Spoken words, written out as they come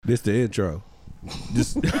This the intro.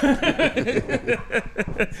 Just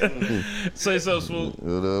say something, Swoop.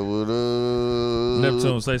 What up?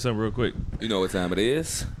 Neptune, say something real quick. You know what time it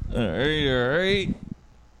is. All right.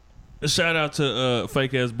 Shout out to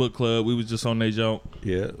Fake Ass Book Club. We was just on their jump.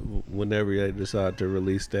 Yeah, whenever they decide to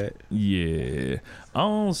release that. Yeah. I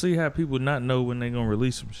don't see how people not know when they gonna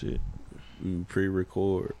release some shit. We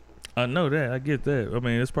pre-record. I know that. I get that. I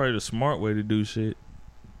mean, it's probably the smart way to do shit.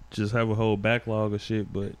 Just have a whole backlog of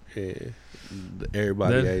shit, but Yeah,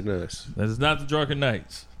 everybody ain't us. That's not the Drunken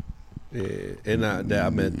Nights. Yeah, and I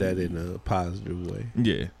meant that in a positive way.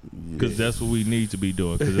 Yeah, because that's what we need to be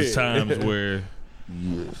doing. Because there's times where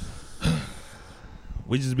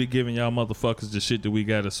we just be giving y'all motherfuckers the shit that we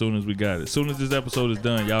got as soon as we got it. As soon as this episode is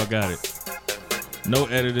done, y'all got it. No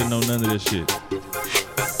editing, no none of this shit.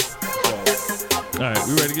 All right,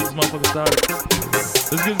 we ready to get this motherfucker started?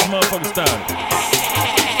 Let's get this motherfucker started.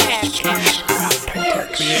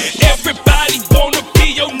 Everybody wanna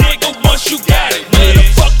be your nigga once you got it. Where the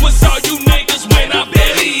fuck was all you niggas when I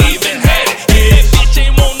barely even had it? Yeah, bitch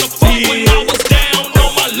ain't wanna fuck when I was down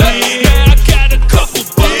on my luck. Now I got a couple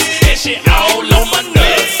bucks and shit all on my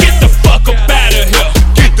nuts. Get the fuck up out of here.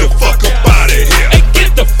 Get the fuck up out of here. Hey,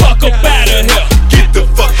 get the fuck up out of here. Get the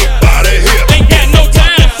fuck up out of here. Ain't got no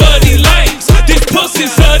time for these lames. These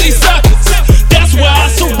pussies are these suckers. That's why I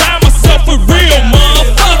surround myself with real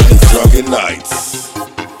motherfuckers. Drunken Nights.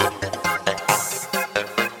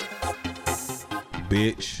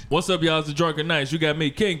 Bitch. What's up, y'all? It's the Drunken Nights. You got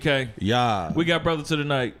me, King K. Yeah. We got Brother to the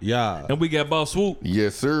Night. Yeah. And we got Boss Swoop.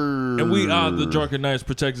 Yes, sir. And we are the Drunken Nights,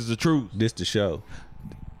 protectors of truth. This the show.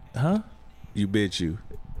 Huh? You bitch you.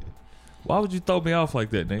 Why would you throw me off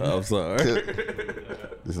like that, nigga? I'm sorry.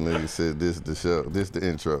 This nigga said this the show. This the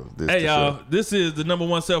intro. This Hey, the y'all. show. This is the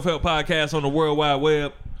 #1 self-help podcast on the World Wide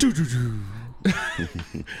Web.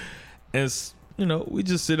 And, you know, we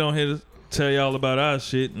just sit on here to tell y'all about our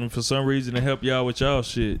shit and for some reason to help y'all with y'all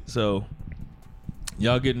shit. So,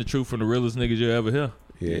 y'all getting the truth from the realest niggas you'll ever hear.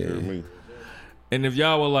 Yeah. And if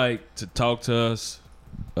y'all would like to talk to us,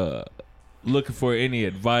 looking for any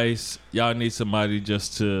advice, y'all need somebody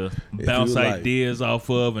just to bounce like- ideas off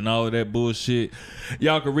of and all of that bullshit,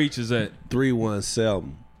 y'all can reach us at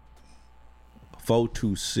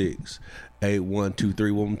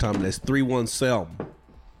 317-426-8123. One more time, that's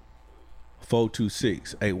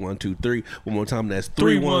 317-426-8123. One more time, that's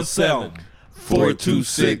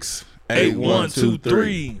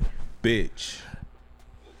 317-426-8123. Bitch.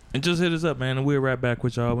 and just hit us up, man, and we'll right back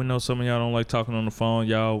with y'all. We know some of y'all don't like talking on the phone.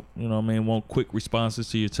 Y'all, you know what I mean, want quick responses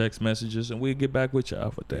to your text messages, and we'll get back with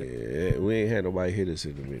y'all for that. Yeah, we ain't had nobody hit us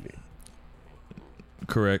in a minute.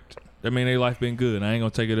 Correct. I mean, their life been good. I ain't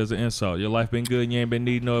gonna take it as an insult. Your life been good and you ain't been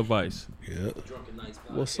needing no advice. Yeah.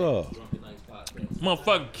 What's up?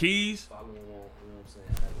 Motherfucking Keys.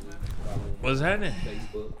 What's happening?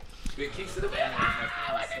 Big kicks to the back.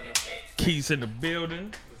 Keys in the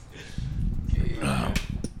building.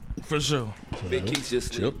 For sure. Big kicks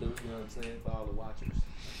just Yep. slipped. You know what I'm saying? For all the watchers.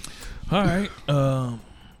 All right.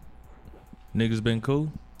 Niggas been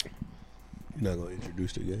cool? You're not gonna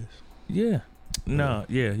introduce the guest? Yeah. No,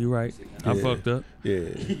 yeah, you're right. I Yeah. fucked up. Yeah.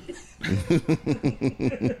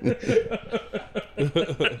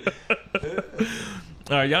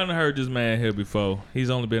 All right, y'all done heard this man here before. He's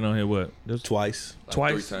only been on here, what? Twice.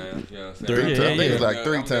 Twice? 3 times. You know what I'm saying? Three Yeah, times. I think yeah. it's like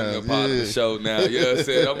three I'm gonna be times. a part of Yeah. the show now. You know what I'm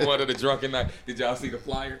saying? I'm one of the Drunken Nights. Did y'all see the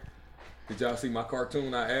flyer? Did y'all see my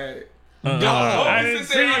cartoon I added? I didn't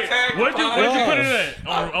see it. Where'd you put it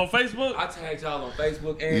at? On Facebook? I tagged y'all on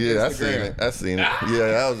Facebook and Yeah, I Instagram. seen it. I seen it.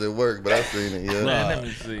 Yeah, I was at work, but I seen it. Yeah. Man, let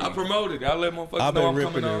me see. I promoted it. I let motherfuckers I've know been I'm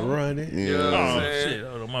ripping coming on. and running. You know what I'm Oh, saying? shit.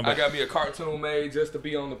 Hold on, my I bad. got me a cartoon made just to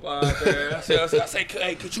be on the podcast. I said,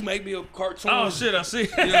 hey, could you make me a cartoon? Oh, shit, I see. You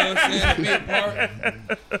know what I'm saying? To be a part.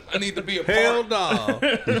 I need to be a part. Hell no.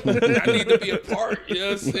 I need to be a part. You know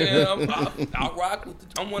what I'm saying? I'll rock with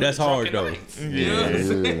I'm one That's of the hard, Drunken though. Nights. You know what I'm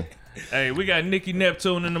saying? Yeah. Hey, we got Nicky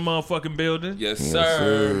Neptune in the motherfucking building. Yes, Yes,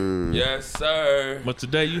 sir. sir. Yes, sir. But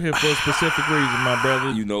today you here for a specific reason, my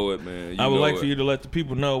brother. You know it, man. I would like for you to let the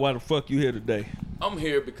people know why the fuck you here today. I'm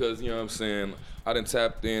here because, you know what I'm saying, I done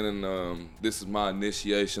tapped in and this is my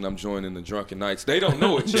initiation. I'm joining the Drunken Nights. They don't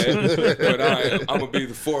know it yet, but I'm going to be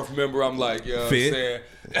the 4th member. I'm like, you know what I'm Fifth. saying?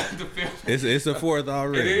 The 5th. It's a fourth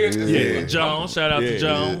already. It is. Yeah. Jones, shout out to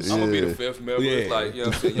Jones. I'm going to be Yeah. the 5th member. Yeah. It's like, you know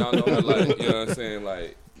what I'm saying? Y'all know how, like, you know what I'm saying?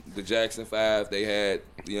 Like, the Jackson 5, they had,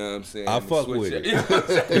 you know what I'm saying? I the fuck switch with up. it. You know what I'm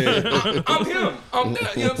saying? I'm him. I'm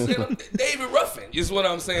that. You know what I'm saying? I'm David Ruffin is what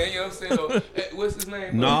I'm saying. You know what I'm saying? Or, what's his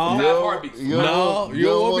name? No. Not Harvey. No, you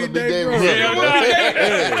don't want to be David Ruffin.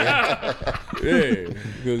 Yeah.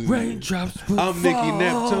 Raindrops will I'm Nicky fall.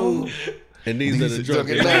 Neptune. And these are the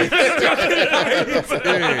drunken nights.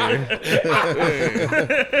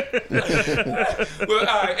 Well,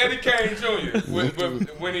 all right, Eddie Kane Jr.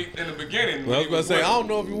 When he in the beginning. Well, I was about to say, I don't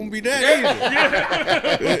know if you won't be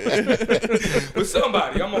that either. With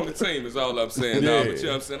somebody, I'm on the team. Is all I'm saying. No, but you know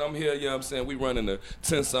what I'm saying. I'm here. You know what I'm saying. We running the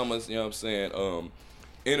 10 Summers. You know what I'm saying.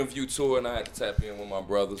 Interview tour, and I had to tap in with my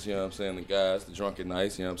brothers, you know what I'm saying, the guys, the Drunken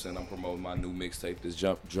Nights, you know what I'm saying. I'm promoting my new mixtape that's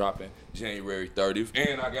dropping January 30th,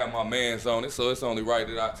 and I got my mans on it, so it's only right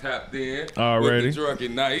that I tapped in already with the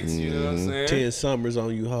Drunken Nights, you know what I'm saying. 10 summers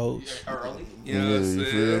on you hoes. Early, you know what I'm saying. You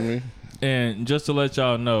feel me? And just to let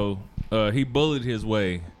y'all know, he bullied his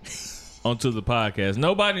way onto the podcast.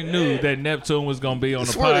 Nobody knew that Neptune was gonna be on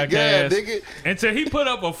the podcast until he put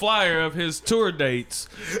up a flyer of his tour dates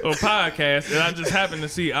or podcast, and I just happened to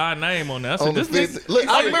see our name on there. I said, "This nigga." Look,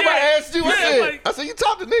 I remember I asked you. Yeah, I said, "You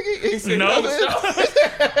talk to nigga." He said, No. "No."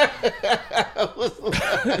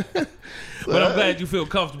 But I'm glad you feel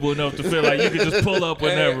comfortable enough to feel like you can just pull up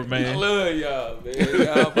whenever, I man. love y'all, man.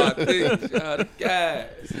 Y'all my things. Y'all the guys.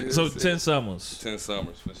 You know So what I'm 10 saying? summers. 10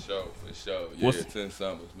 Summers for sure. Yeah, 10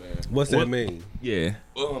 Summers, man. What's that mean? Yeah.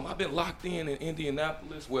 I've been locked in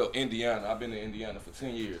Indianapolis. Well, Indiana. I've been in Indiana for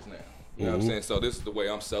 10 years now. You know what I'm saying? So this is the way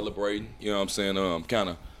I'm celebrating. You know what I'm saying? Kind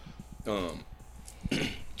of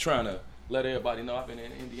trying to let everybody know I've been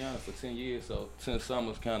in Indiana for 10 years. So 10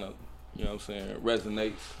 Summers kind of, you know what I'm saying,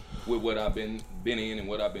 resonates with what I've been in and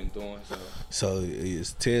what I've been doing. So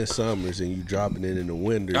it's 10 summers and you dropping it in the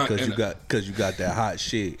winter because you got that hot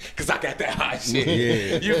shit. Cause I got that hot shit.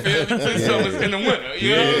 Yeah. You feel me? 10 Summers in the winter.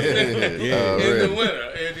 You know what I'm saying? In the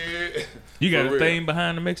winter. And, You got for a real. theme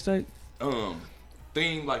behind the mixtape?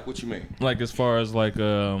 Theme, like what you mean? Like as far as like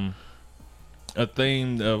a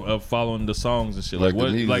theme of following the songs and shit. Like what?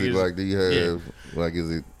 the music, Like, like do you have, like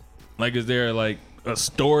is it? Like is there like a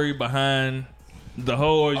story behind the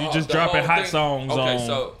whole, or you just the dropping whole hot thing. songs Okay, on?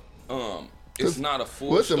 so it's not a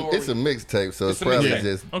full Well, story. it's a mixtape, so it's a probably mixtape.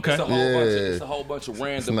 just Okay. It's a whole bunch of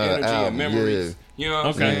random not an energy album, and memories. yeah. You know what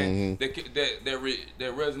I'm Okay. saying? That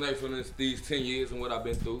resonate from these 10 years and what I've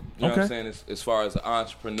been through. You know what Okay. I'm saying? As far as an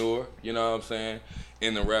entrepreneur, you know what I'm saying?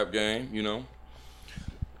 In the rap game, you know.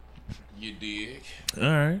 You dig? All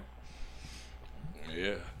right.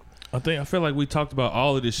 Yeah. I feel like we talked about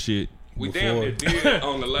all of this shit. We damn near did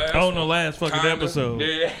on the last On the last fucking Kinda. episode.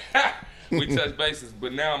 Yeah. We touched bases,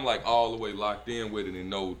 but now I'm like all the way locked in with it and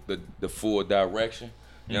know the full direction.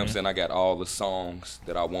 You know what I'm saying? I got all the songs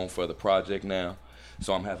that I want for the project now.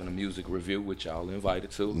 So I'm having a music review, which y'all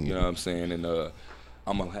invited to. You know what I'm saying? And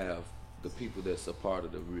I'm going to have the people that's a part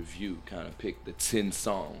of the review kind of pick the 10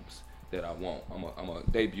 songs that I want. I'm going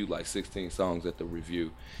to debut like 16 songs at the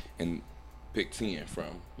review and pick 10 from,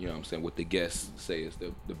 you know what I'm saying, what the guests say is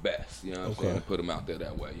the best, you know what I'm saying, and put them out there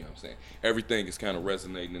that way, you know what I'm saying. Everything is kind of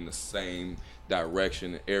resonating in the same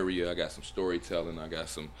direction, area. I got some storytelling, I got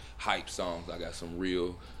some hype songs, I got some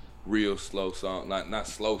real slow songs, not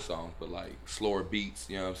slow songs, but like slower beats,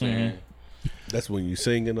 you know what I'm saying. That's when you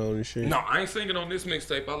singing on and shit? No, I ain't singing on this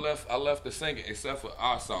mixtape. I left the singing except for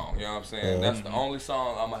our song, you know what I'm saying. That's the only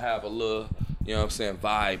song I'm gonna have a little, you know what I'm saying,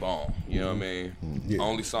 vibe on, you know what I mean. Yeah.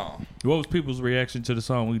 Only song. What was people's reaction to the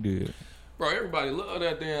song we did? Bro, everybody love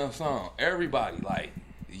that damn song. Everybody, like,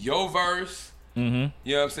 your verse, you know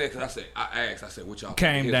what I'm saying? Because I said, what y'all think of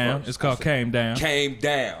Came his Down. verse? It's called I said, Came Down. Came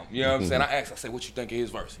Down. You know what I'm saying? I said, what you think of his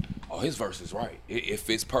verse? Oh, his verse is right. It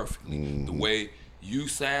fits perfectly. The way you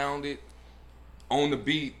sounded on the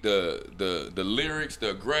beat, the lyrics, the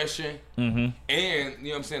aggression, and, you know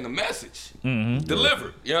what I'm saying, the message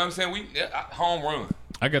delivered. You know what I'm saying? Home run.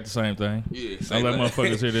 I got the same thing. Yeah, I same let thing.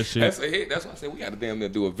 motherfuckers hear this shit. That's a hit. That's why I said we got to damn near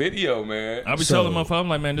do a video, man. I be telling motherfuckers, I'm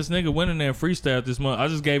like, man, this nigga went in there and freestyled this month. I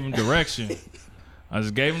just gave him direction.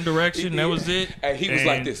 That was it. Hey, he was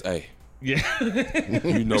like this. Hey, Yeah.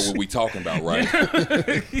 you know what we talking about, right?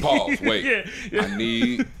 Pause. Wait. Yeah. I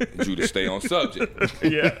need you to stay on subject.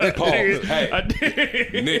 Yeah. Pause. Hey, I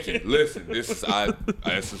did. Nikki, listen. This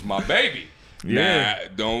is my baby. Yeah.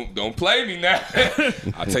 Nah, don't play me now.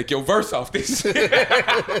 I'll take your verse off this shit.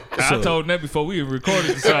 I told that before we even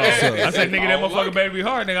recorded the song. I said, nigga, that motherfucker better be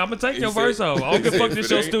hard, nigga. I'm gonna take your verse off. I don't give a fuck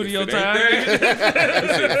this your studio time. If it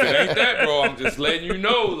ain't that, bro, I'm just letting you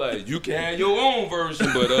know, like, you can have your own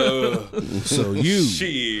version, but So you,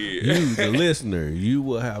 shit. the listener, you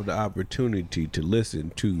will have the opportunity to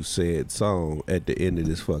listen to said song at the end of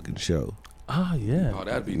this fucking show. Oh, yeah. Oh,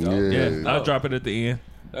 that'd be dope. Yeah. Yeah, I'll drop it at the end.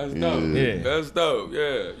 That's dope. Yeah. That's dope.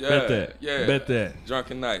 Yeah. Bet that. Yeah. Bet that.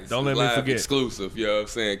 Drunken Nights. Don't let me Live forget. Exclusive, you know what I'm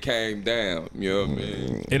saying? Came down, you know what I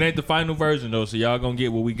mean? It ain't the final version, though, so y'all gonna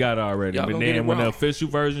get what we got already. Y'all But gonna get then it when the raw. official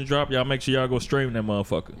version drop, y'all make sure y'all go stream that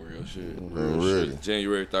motherfucker. Real shit. Really? Shit.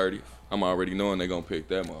 January 30th. I'm already knowing they gonna pick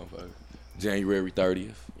that motherfucker. January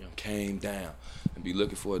 30th, came down. And be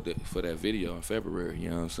looking for that video in February, you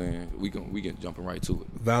know what I'm saying? We get jumping right to it.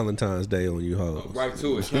 Valentine's Day on you hoes. Right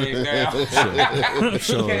to it. Came down.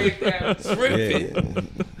 Sure. Came down. Tripping. Yeah.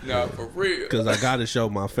 No, for real. Because I got to show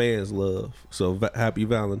my fans love. So happy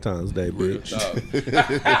Valentine's Day, bitch.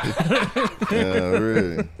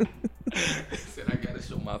 Really. Said I got to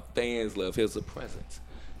show my fans love. Here's a present.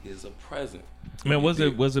 Here's a present. Man, what's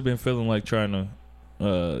it been feeling like trying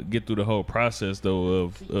to get through the whole process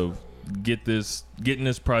though of getting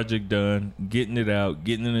this project done, getting it out,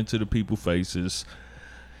 getting it into the people's faces?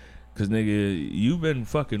 Cause nigga, you've been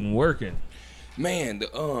fucking working. Man,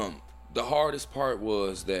 the hardest part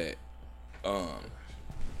was that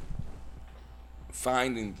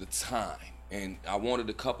finding the time. And I wanted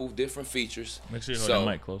a couple different features. Make sure you hold that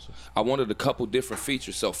mic closer. I wanted a couple different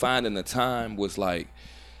features. So finding the time was like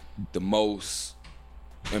the most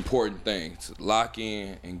important thing to lock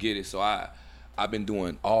in and get it. So I've been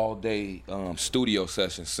doing all day studio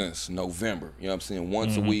sessions since November. You know what I'm saying?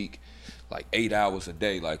 Once a week, like 8 hours a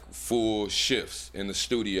day, like full shifts in the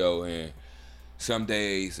studio. And some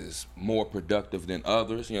days is more productive than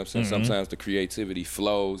others. You know what I'm saying? Sometimes the creativity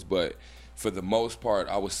flows, but for the most part,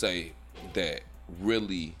 I would say that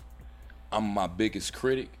really I'm my biggest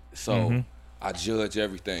critic. So I judge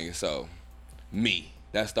everything. So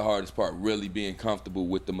that's the hardest part, really being comfortable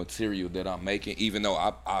with the material that I'm making. Even though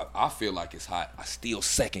I feel like it's hot, I still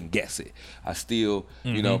second guess it. I still,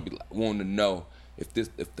 you know, be like, wanting to know if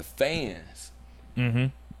the fans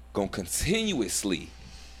gonna continuously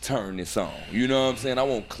turn this on. You know what I'm saying? I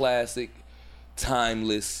want classic,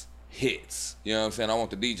 timeless hits. You know what I'm saying? I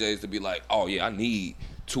want the DJs to be like, oh yeah, I need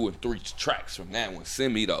 2 or 3 tracks from that one.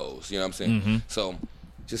 Send me those. You know what I'm saying? So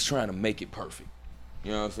just trying to make it perfect.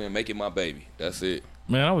 You know what I'm saying? Make it my baby. That's it.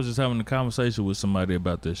 Man, I was just having a conversation with somebody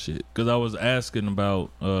about this shit. Because I was asking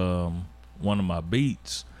about one of my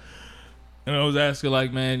beats. And I was asking,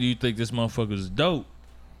 like, man, do you think this motherfucker's dope?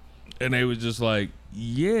 And they was just like,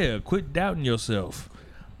 yeah, quit doubting yourself.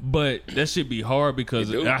 But that shit be hard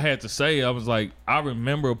because I had to say, I was like, I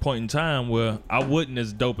remember a point in time where I wasn't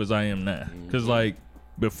as dope as I am now. Because, like,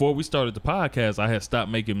 before we started the podcast, I had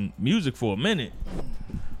stopped making music for a minute.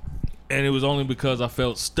 And it was only because I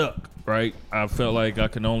felt stuck, right? I felt like I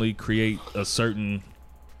can only create a certain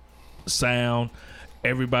sound.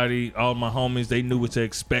 Everybody, all my homies, they knew what to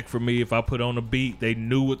expect from me. If I put on a beat, they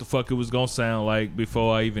knew what the fuck it was going to sound like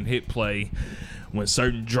before I even hit play. When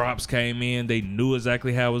certain drops came in, they knew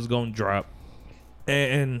exactly how it was going to drop.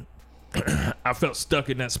 And I felt stuck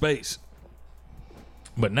in that space.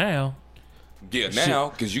 But now... Yeah, now,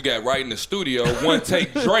 because you got right in the studio, one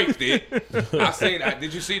take draped it. I seen that.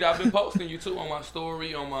 Did you see that? I've been posting you too on my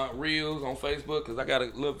story, on my reels, on Facebook, because I got a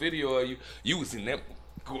little video of you. You was in that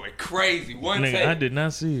going crazy. One take. I did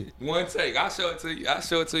not see it. One take. I'll show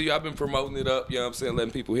it to you. I've been promoting it up, you know what I'm saying,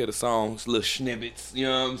 letting people hear the songs, little snippets, you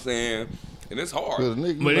know what I'm saying? And it's hard.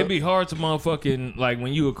 But it'd be hard to motherfucking, like,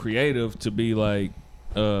 when you a creative, to be like,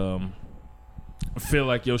 feel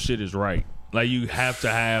like your shit is right. Like, you have to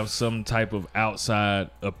have some type of outside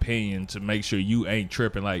opinion to make sure you ain't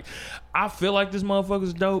tripping. Like, I feel like this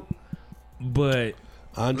motherfucker's dope, but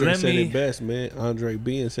Andre said it best, man. Andre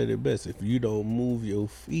Ben said it best. If you don't move your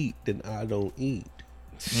feet, then I don't eat.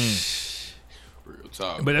 Real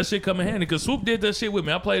talk. But that shit come in handy, because Swoop did that shit with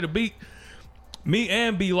me. I played a beat. Me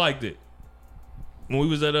and B liked it. When we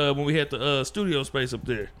was at when we had the studio space up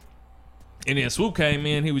there. And then Swoop came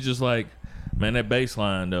in, he was just like, man, that bass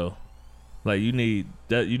line though. Like, you need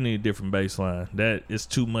a different bass line. That is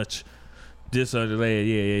too much this under there.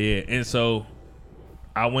 Yeah. And so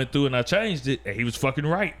I went through and I changed it, and he was fucking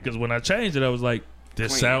right. Because when I changed it, I was like,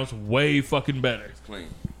 this clean. sounds way fucking better. It's clean.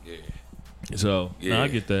 Yeah. So, yeah. no, I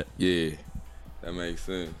get that. Yeah. That makes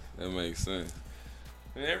sense.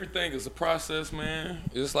 And everything is a process, man.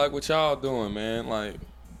 It's like what y'all doing, man. Like,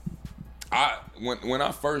 when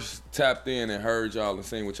I first tapped in and heard y'all and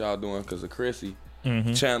seen what y'all doing because of Chrissy,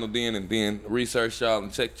 channeled in and then researched y'all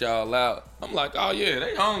and checked y'all out, I'm like, oh yeah,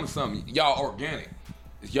 they own something. Y'all organic.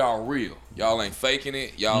 Y'all real. Y'all ain't faking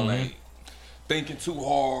it. Y'all ain't thinking too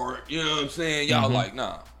hard. You know what I'm saying? Y'all like,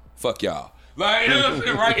 nah, fuck y'all. Like, you know what I'm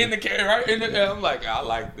saying? Right in the I'm like, I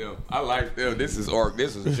like them. This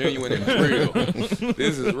is genuine and real.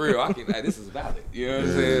 This is real. This is valid. You know what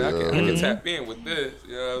I'm saying? I can tap in with this.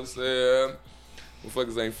 You know what I'm saying?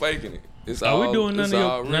 Motherfuckers ain't faking it. It's Are all, we doing none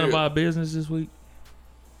of our business this week?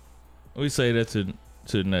 We say that to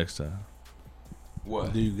the next time.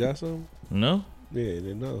 What? Do you got something? No? Yeah,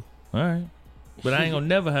 they know. All right. But I ain't gonna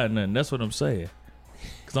never have nothing. That's what I'm saying.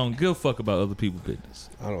 Because I don't give a fuck about other people's business.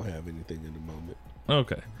 I don't have anything in the moment.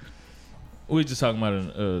 Okay. We just talking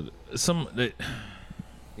about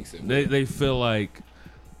they feel like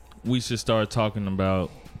we should start talking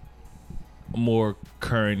about more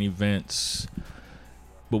current events,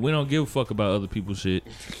 but we don't give a fuck about other people's shit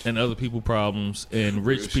and other people's problems and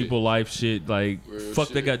rich people life shit. Like fuck,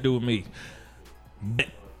 they got to do with me.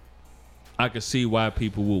 I could see why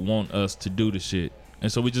people would want us to do the shit,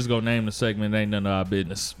 and so we just gonna name the segment. Ain't none of our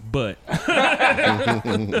business, but.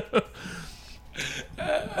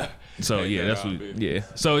 So yeah, that's what. Yeah,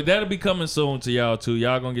 so that'll be coming soon to y'all too.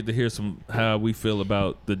 Y'all gonna get to hear how we feel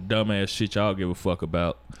about the dumbass shit y'all give a fuck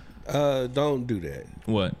about. Don't do that.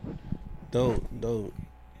 What? Don't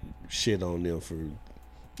shit on them for.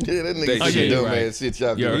 Yeah, that nigga shit dumbass shit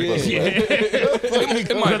y'all give a fuck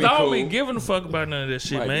about. Because I don't be giving a fuck about none of that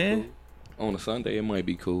shit, man. Cool. On a Sunday, it might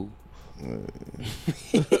be cool.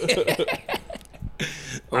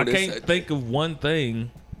 I can't think of one thing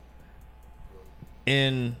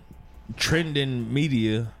in trending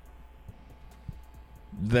media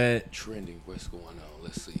that trending. What's going on?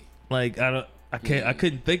 Let's see. Like I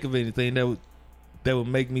couldn't think of anything that would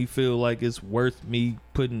make me feel like it's worth me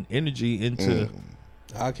putting energy into.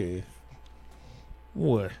 I can.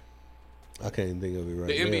 What? I can't think of it right now.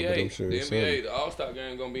 The NBA, but I'm sure the it's NBA, the All-Star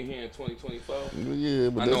game gonna be here in 2024. Yeah,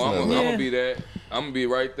 but I know I'm gonna be there. I'm gonna be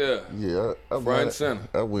right there. Yeah, front and center.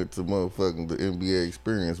 I went to motherfucking the NBA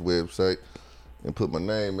Experience website and put my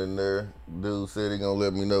name in there. Dude said he gonna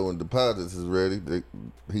let me know when deposits is ready.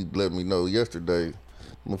 He let me know yesterday.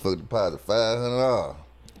 Motherfucker deposit $500.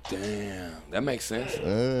 Damn, that makes sense. I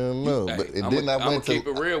don't know, but and then I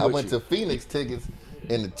went to Phoenix tickets,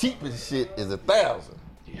 and the cheapest shit is $1,000.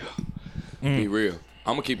 Yeah. Be real.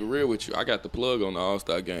 I'm gonna keep it real with you. I got the plug on the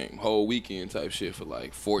All-Star game, whole weekend type shit for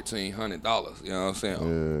like $1,400. You know what I'm saying?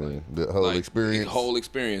 Yeah, like, the whole experience. The whole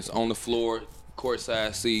experience on the floor,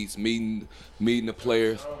 courtside seats, meeting the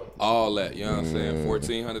players, all that. You know what I'm saying?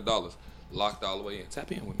 $1,400. Locked all the way in. Tap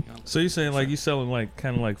in with me. So you saying like you selling like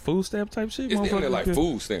kind of like food stamp type shit? It's in there like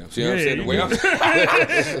food stamps. You know what I'm saying? The way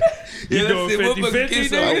you doing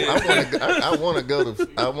 50-50? I want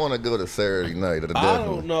to go to Saturday night. I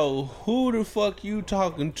don't know who the fuck you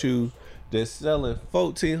talking to that's selling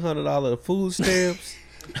 $1,400 food stamps,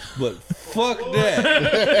 but fuck that.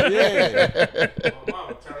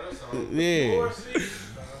 Yeah.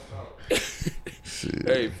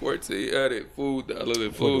 Hey, 1400 food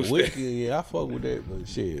and food stamps. Yeah, I fuck with that, but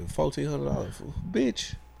shit, $1,400 for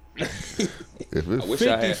bitch. I wish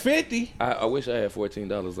 50-50. I wish I had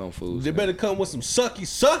 $14 on food. They better come with some sucky.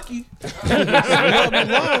 Help me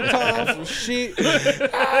long time for shit.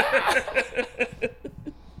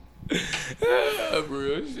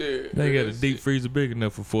 Real shit. They got a deep freezer big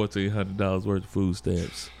enough for $1,400 worth of food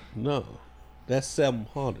stamps. No, that's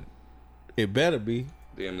 $700. It better be.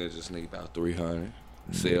 Them niggas just need about $300.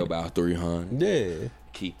 Sell about $300. Yeah.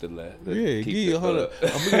 Keep the last. Yeah, give you $100.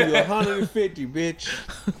 I'm gonna give you $150, bitch.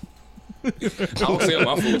 I don't sell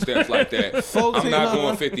my food stamps like that. I'm not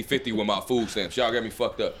going 50-50 with my food stamps. Y'all got me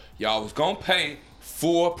fucked up. Y'all was gonna pay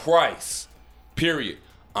full price. Period.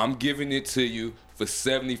 I'm giving it to you for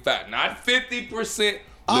 75, not 50%.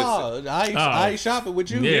 I ain't shopping with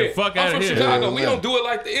you. Yeah, fuck out of here. Chicago. We don't do it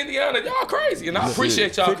like the Indiana. Y'all crazy. And I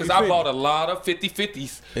appreciate y'all because I bought a lot of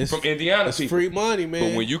 50-50s from Indiana it's people. Free money,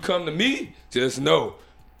 man. But when you come to me, just know,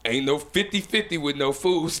 ain't no 50-50 with no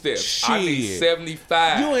food stamps. Shit. I need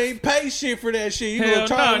 75. You ain't pay shit for that shit. You Hell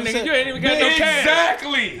gonna no, nigga. You ain't even got no cash.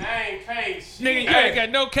 Exactly. I ain't paid shit. Nigga, you ain't got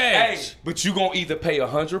no cash. Hey, but you gonna either pay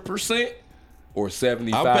 100% or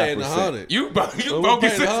 75%. I'm paying 100. You bogus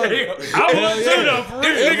as hell. I want to know for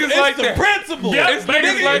real. Niggas like the that. principle. Yep, It's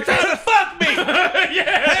niggas like trying to fuck me.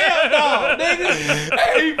 Hell no, nigga.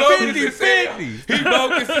 Hey, he bogus as hell. 50-50. He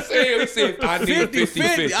bogus as hell. He said, I need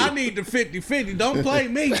 50-50. I need the 50-50. Don't play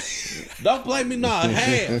me. Don't play me, nah,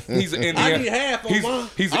 half. He's an Indian. I need half on mine.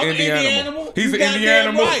 He's an I'm Indian animal. He's you an Indian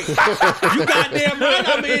animal. Right. You goddamn right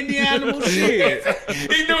I'm an Indian animal. Shit.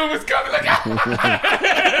 He knew it was coming. Like,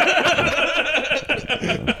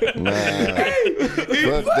 Nah,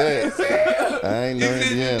 fuck that. I ain't no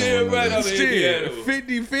Indiana. Right, I'm an Indian Shit. animal.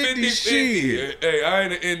 50-50 shit. Hey, I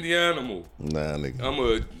ain't an Indian animal. Nah, nigga. I'm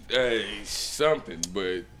something,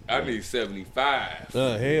 but I need 75.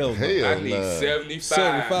 Hell no. I need 75.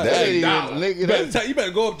 75. That ain't $1. nigga. You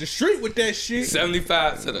better go up the street with that shit.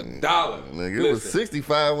 75 to the dollar. Nigga, it was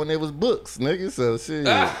 65 when it was books, nigga. So shit.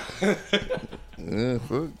 Yeah,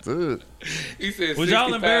 fuck that. He said, was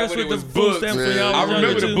y'all embarrassed with the food stamps when y'all was I remember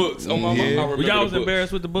younger the too? books. On my mom, I remember Y'all was the books.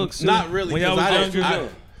 embarrassed with the books too? Not really. When y'all was younger?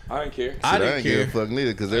 I didn't care. I I didn't didn't give a care. fuck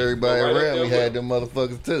neither because everybody Right up around there me had with them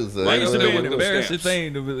motherfuckers too. So Right It used to up be there an with them embarrassing stamps.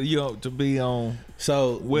 thing to be on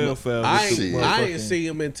So welfare. I with some didn't motherfucking- see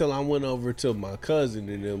him until I went over to my cousin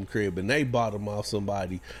in them crib and they bought him off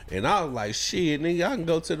somebody. And I was like, shit, nigga, I can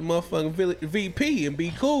go to the motherfucking VP and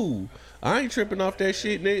be cool. I ain't tripping off that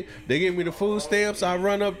shit, nigga. They give me the food stamps. I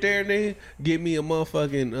run up there, nigga, give me a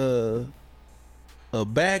motherfucking a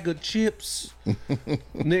bag of chips,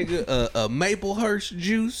 nigga, a Maplehurst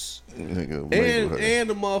juice, Nigga,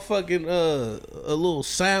 and a motherfucking a little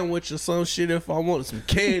sandwich or some shit if I want some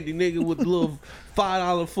candy, nigga, with a little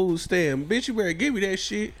 $5 food stamp. Bitch, you better give me that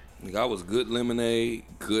shit. Nigga, I was good lemonade,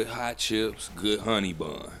 good hot chips, good honey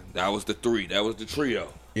bun. That was the three. That was the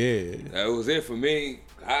trio. Yeah. That was it for me.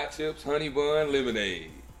 Hot chips, honey bun,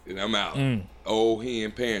 lemonade. And I'm out. Mm. Old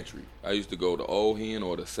Hen Pantry. I used to go to Old Hen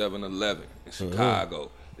or the 7-Eleven in Chicago.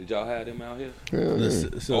 Did y'all have them out here?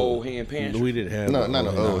 So, Old Hen Pantry. we didn't have No, not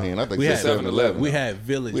an old hen. I think We it's had 7-Eleven. We had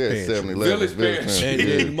Village We had Pantry. 7-Eleven. Village Pantry. And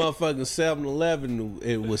then the motherfucking 7-Eleven,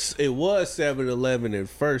 it was 7-Eleven at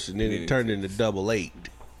first, and then it turned into 888.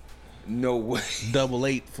 No way.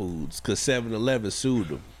 888 Foods, because 7-Eleven sued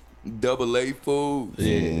them. Double A food.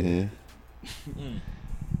 Yeah.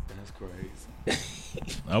 That's crazy.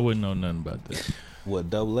 I wouldn't know nothing about that. What,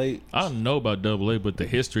 888? I don't know about AA, but the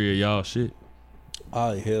history of y'all shit.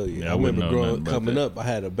 Oh, hell yeah. Yeah, I I wouldn't remember know nothing about coming that. up, I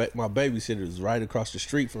had my babysitter was right across the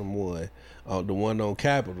street from one, the one on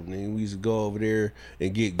Capitol, nigga. We used to go over there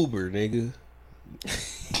and get Goober, nigga.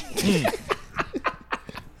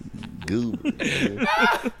 Goober.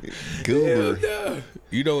 Goober.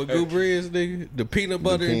 You know what Goober is, nigga? The peanut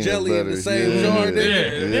butter and peanut jelly in the butter, same yeah. jar,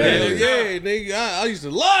 nigga. Yeah. Hell yeah, nigga. I used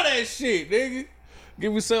to love that shit, nigga.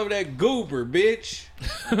 Give me some of that Goober, bitch.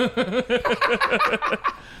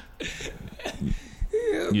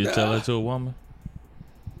 You tell that to a woman?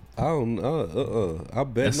 I don't know. I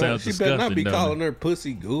bet That not. sounds She better not be disgusting, don't calling it? her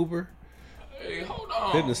pussy Goober Hey, hold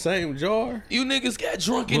in on. the same jar. You niggas got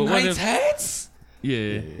Drunken Well, what Nights if- hats?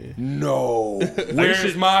 Yeah. No.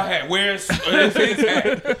 Where's my hat? Where's his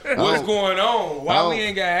hat? What's going on? Why we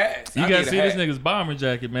ain't got hats? You I gotta need see a this hat. nigga's bomber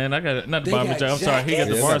jacket, man. I got not the They bomber got jacket. I'm sorry, he got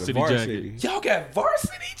the Yeah, varsity, varsity. jacket. Y'all got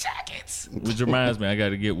varsity jackets? Which reminds me, I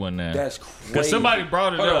gotta get one now. That's crazy. Cause somebody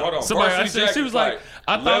brought it Hold on, up. hold on. Somebody, I Varsity said, she jacket, was like,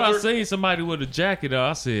 I thought I leather. seen somebody with a jacket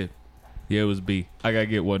on. I said, yeah, it was B. I gotta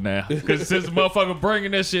get one now. Cause since the motherfucker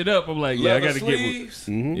bringing that shit up, I'm like, yeah, I Leather gotta sleeves?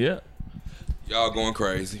 get one. Yeah, Y'all going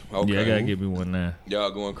crazy. Okay. yeah, I gotta get me one now. Y'all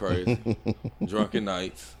going crazy. Drunken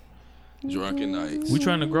Nights. Drunken Nights. We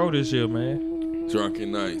trying to grow this year, man.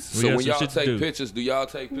 Drunken Nights. We So got when some y'all shit to take do. pictures, do y'all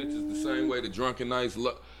take pictures the same way the Drunken Nights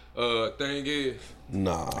thing is?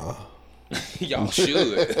 Nah. Y'all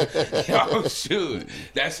should. Y'all should.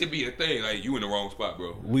 That should be a thing. Like, you in the wrong spot,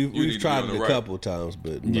 bro. You need We've to be tried on it the a right. couple times,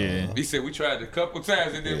 but nah. Yeah, He said we tried it a couple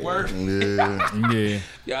times. It didn't work. Yeah. yeah.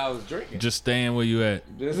 Y'all was drinking. Just staying where you at.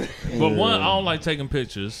 But one, I don't like taking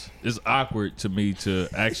pictures. It's awkward to me to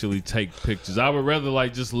actually take pictures. I would rather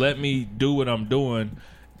like just let me do what I'm doing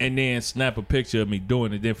and then snap a picture of me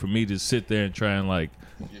doing it than for me to sit there and try and like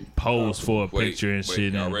pose for a picture and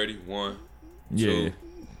shit. Y'all And, ready? One, yeah. two.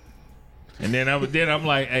 And then I'm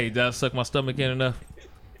like, hey, did I suck my stomach in enough?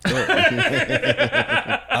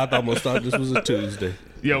 I almost thought this was a Tuesday.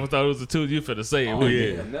 Yeah, I thought it was a Tuesday. You finna say it. Oh,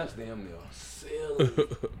 yeah. damn, that's damn near silly.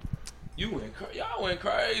 Y'all went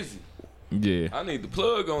crazy. Yeah. I need the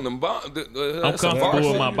plug on them. I'm comfortable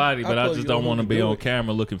with my body, but I plug just you don't on want to to be do on it.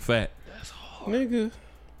 camera looking fat. Nigga,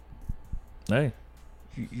 Hey.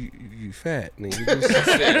 you fat,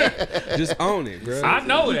 nigga. Just own it, bro. I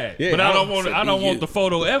know that, Yeah, but I don't I'm- want. I don't want the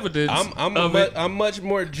photo evidence of it. I'm much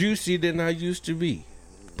more juicy than I used to be.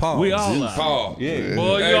 Pause. We all are. Paul. Yeah.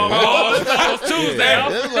 Boy, Hey, you on Paul. It's Tuesday.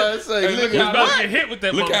 That's what I say. Hey, look You how about to get hit with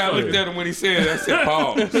that Look how I looked motherfucker. at him when he said that. I said,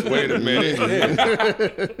 pause. Wait a minute.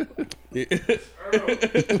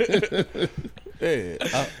 Yeah. I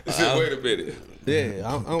said, wait a minute.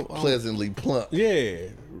 Yeah. I'm Pleasantly plump. yeah.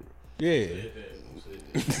 Yeah.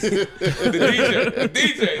 The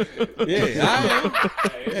DJ. Yeah. I am.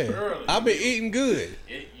 Yeah. I've been eating good.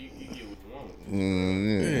 Yeah.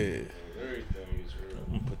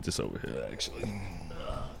 I'm gonna put this over here, actually.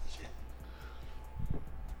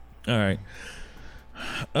 All right.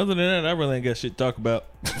 Other than that, I really ain't got shit to talk about.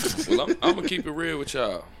 Well, I'm going to keep it real with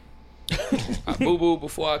y'all. I boo-booed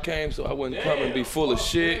before I came, so I wouldn't come and be full of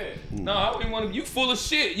shit. No, I wouldn't want to. You full of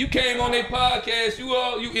shit. You came on their podcast. You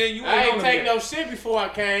ain't I ain't taking no shit before I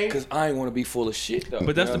came. Because I ain't want to be full of shit, though.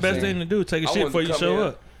 But that's You the know what best I'm thing to do. Take a I shit wanted before to you come show here.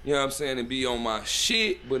 up. you know what I'm saying, and be on my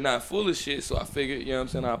shit, but not full of shit. So I figured, you know what I'm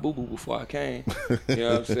saying, I boo-boo before I came. You know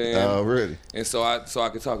what I'm saying? Already. And so I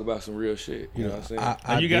could talk about some real shit. You know what I'm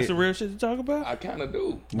saying? You got some real shit to talk about? I kind of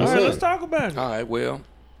do. All right, let's talk about it. All right, well,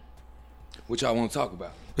 what y'all want to talk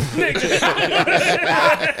about?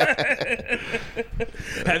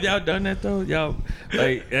 Have y'all done that though? Y'all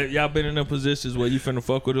been in them positions where you finna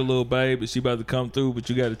fuck with a little babe and she about to come through, but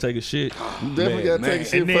you got to take a shit. You definitely gotta take a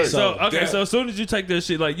shit And then, first. so as soon as you take that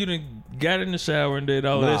shit, like you done got in the shower and did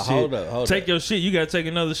all that shit. Hold up. Take your shit. You got to take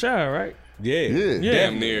another shower, right? Yeah.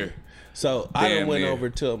 Damn near. So I done went near. over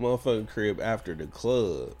to a motherfucking crib after the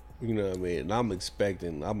club. You know what I mean? And I'm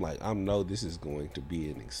expecting, I know this is going to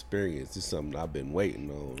be an experience. This is something I've been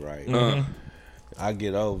waiting on, right? I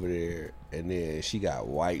get over there, and then she got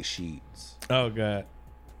white sheets. Oh, God.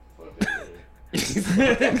 What do that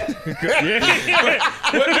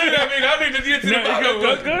mean? I need to get to the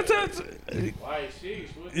bottom. White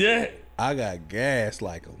sheets. Yeah. I got gas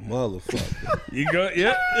like a motherfucker. You go,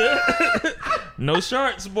 yeah. No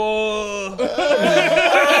shorts, boy.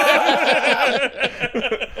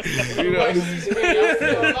 You missed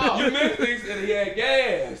he said he had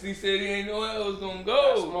gas. He said he ain't know where it was gonna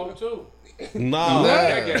go. Smoke too. No.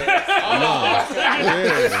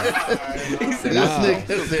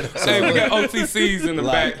 Hey, we got OTCs in the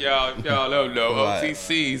back, y'all. If y'all don't know,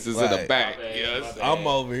 OTCs is in the back. Yes. I'm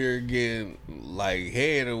over here getting like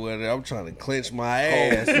head or whatever. I'm trying to clench my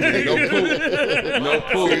ass. No poop. No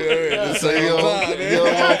poop. So you don't want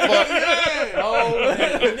to fuck.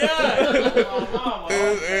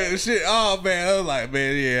 Shit. Oh man, I was like,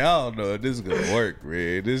 man, yeah, I don't know if this is gonna work,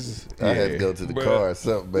 man. I had to go to the car or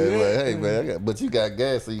something, man. Like, hey, man, but you got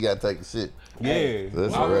gas, so you got to take a shit. Yeah.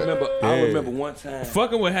 That's I remember one time.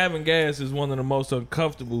 Fucking with having gas is one of the most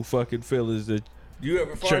uncomfortable fucking feelings that You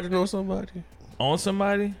ever farted on somebody? on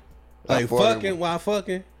somebody. Like fucking while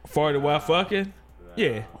fucking? Farted while fucking?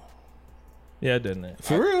 Yeah. Yeah, I done that.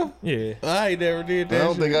 For real? Yeah. I ain't never did that. I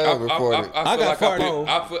don't think I ever farted. I got feel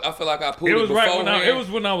farted. I feel like I pulled It it was right when beforehand. it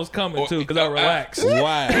was when I was coming too, because I relaxed.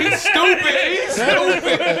 Wow. He's stupid.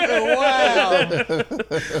 Wow.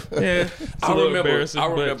 Yeah. I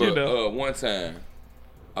remember But, one time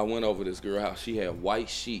I went over this girl house. She had white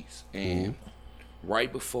sheets, and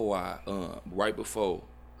right before I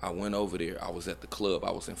went over there, I was at the club.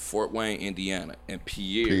 I was in Fort Wayne, Indiana, and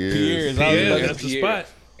Pierre's. That's the spot.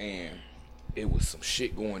 And it was some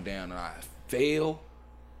shit going down, and I fell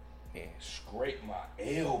and scraped my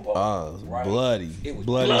elbow. Bloody. It was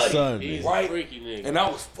bloody son. right? Freaky nigga. And I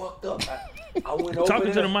was fucked up. I went over Talking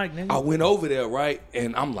there. to the mic, nigga. I went over there, right?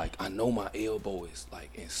 And I'm like, I know my elbow is like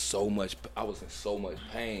in so much. I was in so much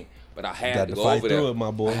pain, but I had to go fight over there. through it,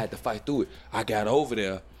 my boy. I had to fight through it. I got over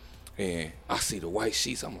there, and I see the white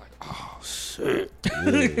sheets. I'm like, oh shit,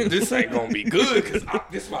 this ain't gonna be good because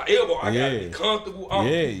this is my elbow. I gotta be comfortable.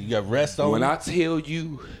 Yeah, you got rest on When it. I tell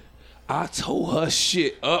you, I tore her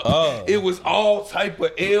shit up. It was all type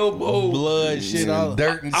of elbow blood shit all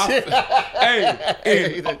Dirt and shit.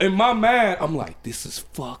 Hey, in my mind, I'm like, this is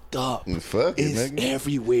fucked up. Fuck it, It's nigga.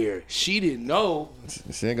 everywhere. She didn't know,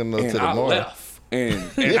 She ain't gonna know and till I tomorrow. left. And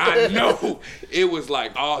I know it was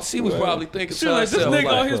like, oh, she was probably thinking She to like, this herself, nigga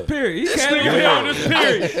like, on his period. He came over here on his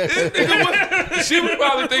period. she was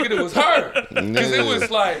probably thinking it was her. Because it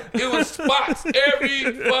was like, it was spots every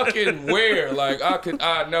fucking where. Like,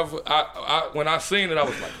 when I seen it, I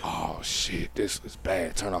was like, oh shit, this is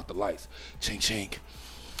bad. Turn off the lights. Chink, chink.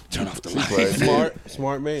 Turn off the lights.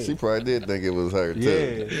 Smart man. She probably did think it was her, too.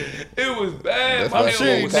 Yeah. It was bad. That's My why she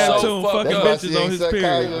elbow ain't was got so Neptune fucked fucking up. That's why bitches she on ain't his say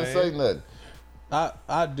period, didn't man. say nothing.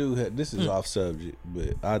 I do have, this is off subject,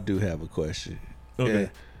 but I do have a question. Okay. Yeah.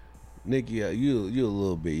 Nikki, you're a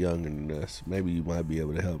little bit younger than us. Maybe you might be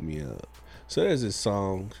able to help me out. So there's this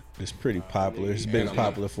song that's pretty popular. It's been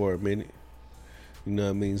popular for a minute. You know what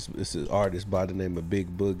I mean? It's an artist by the name of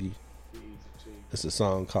Big Boogie. It's a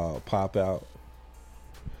song called Pop Out.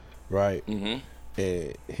 Right? Mm-hmm.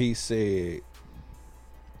 And he said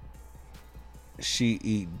she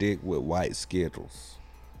eat dick with white Skittles.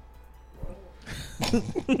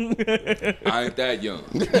 I ain't that young.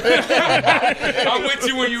 I'm with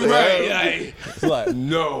you when you right. It's like,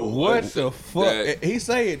 No. what the fuck? That- He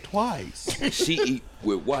say it twice. She eat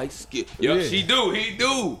with white skin. Yup, Yeah. she do. He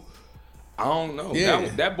do. I don't know. Yeah.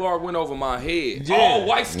 That bar went over my head. Yeah. Oh,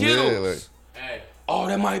 white Skittles. Yeah, like- Hey, Oh,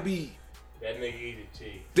 that might be. that nigga eat it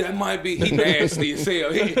cheap. That might be. He nasty as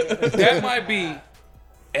hell. That might be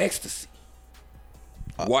ecstasy.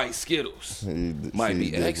 White Skittles. Might She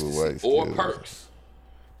be did with ecstasy white or Skittles. perks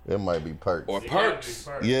That might be perks. or perks.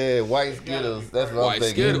 Yeah, white Skittles. That's what I'm White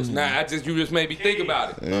thinking. Skittles. Nah, you just made me think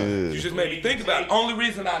about it. Yeah. You just made me think about it. Only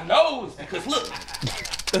reason I know is because look,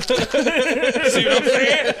 See what I'm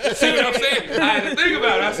saying? I had to think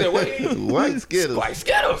about it. I said, wait. White Skittles. White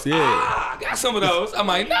Skittles. Yeah. Ah, I got some of those. I'm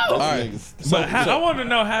like, no. All right. But I want to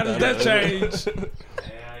know, how does that change?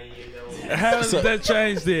 How does that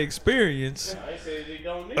change the experience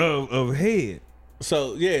of head?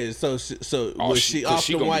 So yeah, so was she off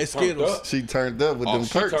the white Skittles? She turned up with them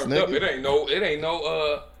She perks, turned up. nigga. It ain't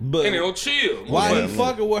no chill. Why he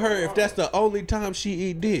fucking with her if that's the only time she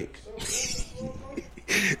eat dick?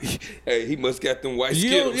 Hey, he must got them white You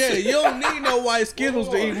Skittles. you don't need no white Skittles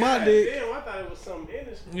to eat my dick. Damn, I thought it was something in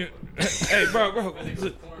this. Hey, bro,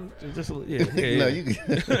 just No, you.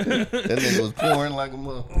 That nigga was pouring like a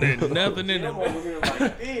mother. There's nothing in I'm it. over here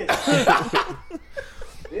like this.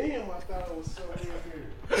 Damn, I thought it was something in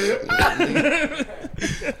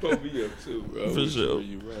here. Put me up too, bro. For sure.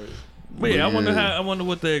 You right. But yeah, I wonder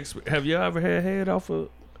what the have you ever had head off of?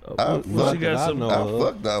 I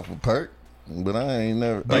fucked off a perk, but I ain't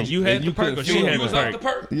never. But you had the perk, or she had You the was off the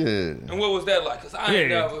perk? perk? Yeah. And what was that like? Cause I ain't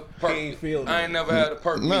Yeah. never perk. I ain't never had a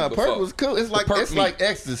perk. Nah, before. perk was cool. It's like perk meat. like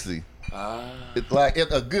ecstasy. It's like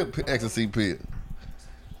a good ecstasy pill.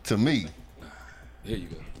 To me, Here you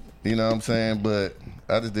go. you know what I'm saying? But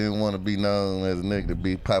I just didn't want to be known as a nigga to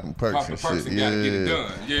be popping perks Popping and perks shit. and gotta get it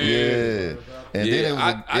done. Yeah. And then it was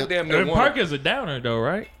I damn near And wanna- perk is a downer though,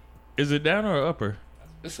 right? Is it downer or upper?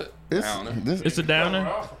 It's a it's, downer. It's a Where downer.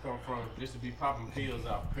 I come from, just to be popping pills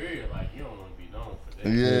out, period. Like, you don't want to be known for that.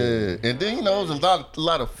 yeah. And then you know, there's a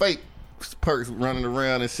lot of fake perks running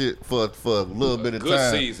around and shit for a little bit of Good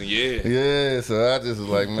time. season, yeah. Yeah, so I just was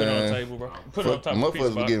like, Put it on the man, table, bro. Put it on fuck, top of the motherfuckers pizza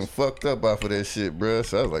were getting box. fucked up off of that shit, bruh.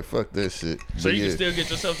 So I was like, fuck that shit. So But you yeah. can still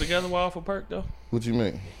get yourself together while off a perk though? What you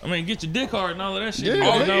mean? I mean, get your dick hard and all of that shit. Yeah, You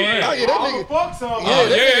oh, know yeah. that. Oh yeah, that All the nigga. fuck song.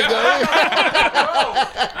 Yeah,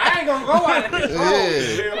 I ain't gonna go out of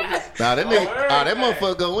this. Yeah. Nah, that nigga, that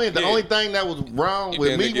motherfucker go in. The only thing that was wrong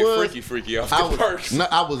with me get was freaky off I the perks.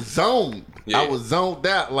 I was zoned. Yeah. I was zoned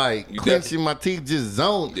out, like You clenching my teeth, just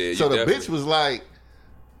zoned. Yeah, you so the definitely- bitch was like,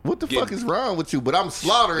 "What the fuck is wrong with you?" But I'm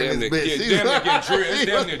slaughtering Damn this near, bitch. yeah, She's damn near like- getting drill. It's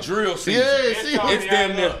damn near drill season. Yeah, Bitch she. told me It's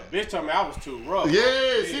damn near- Bitch told me I was too rough.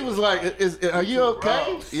 Yeah, she was like, "Are you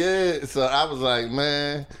okay?" rough. Yeah, so I was like,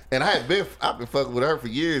 "Man," and I've been fucking with her for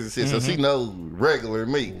years and shit, so she knows regular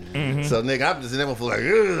me. So nigga, I'm just never feel like, ugh.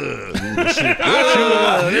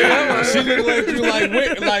 She look like you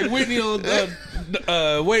like Whitney on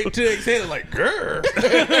Wait to Exhale, like grr.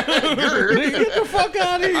 Nigga, get the fuck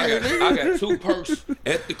out of here. I got 2 perks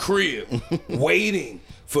at the crib waiting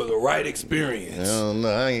for the right experience. I don't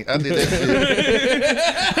know. I did that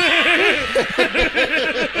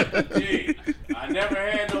shit. I never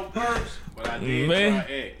had no perks, but I did Man.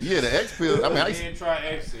 try X. Yeah, the X pill. I mean, I I used did try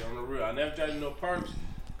ecstasy on the real. I never tried no perks,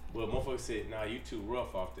 but motherfucker said, "Nah, you too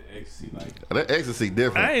rough off the ecstasy." Like, that ecstasy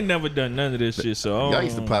different. I ain't never done none of this shit, so I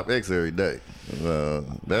used to pop X every day.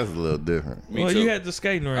 That's a little different. Me Well, too. you had the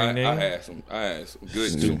skating ring, I nigga. had some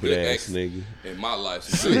good, Stupid good ass X nigga. in my life.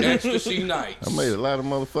 Some good ecstasy nights. I made a lot of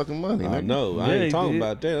motherfucking money. I Nigga. know. I Yeah, ain't he talking did.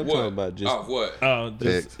 about that. I'm talking about just Oh, what?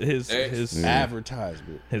 Just X. his X.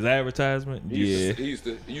 advertisement. his advertisement. Yeah. He used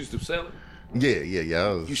to sell it. Yeah. I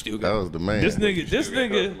was. You still that got was the man. This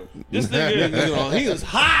nigga, You know, he was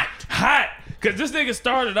hot. hot. Cause this nigga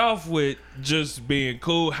started off with just being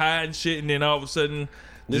cool, high and shit, and then all of a sudden,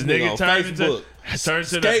 this This nigga nigga on turned into Facebook. the Skating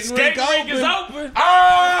skating rink rink is open. Look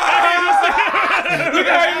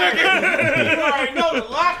how he looking. you already know the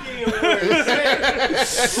lock-in word.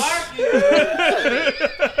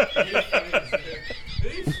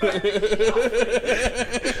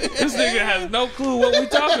 This nigga has no clue what we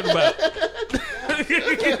talking about.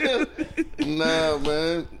 Nah,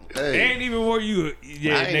 man. Hey. Ain't even where you, I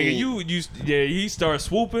nigga, ain't- he started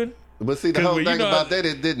swooping. But see, the 'Cause whole when thing you know- about that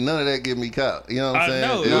is none of that get me caught. You know what I'm I saying?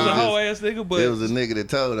 know, it was a just- whole ass nigga, but It was a nigga that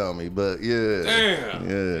told on me, but yeah. Damn.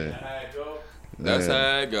 Yeah. That's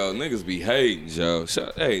Yeah. how it go. Niggas be hating, Joe.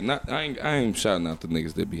 I ain't shouting out the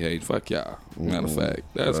niggas that be hating. Fuck y'all. Matter of fact,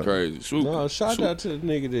 that's crazy. Swoop. No, shout Swoop. out to the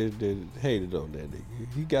nigga that hated on that nigga.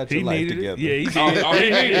 He got your he life needed together. it. Yeah, he did. Oh, he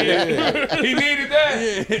needed that. He needed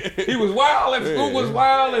that. He was wild. Swoop was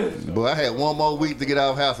wild. Boy, I had one more week to get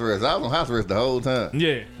out of house arrest. I was on house arrest the whole time.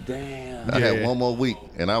 Yeah. Damn. I had Yeah. one more week,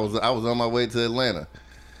 and I was on my way to Atlanta.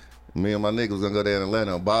 Me and my nigga was gonna go down to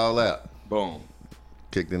Atlanta and ball out. Boom.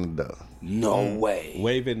 Kicked in the door. No way.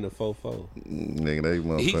 Waving the fofo. Nigga, they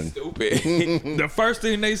He's motherfucking. stupid. The first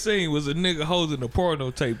thing they seen was a nigga holding a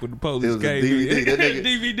porno tape when the It police was a came DVD. in. That nigga-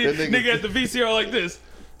 DVD. that nigga- Nigga at the VCR like this.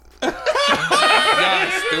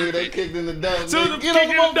 Dude, they kicked in the door. So the Nigga, get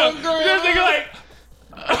kick on in the the motherfucking door. ground. This nigga like,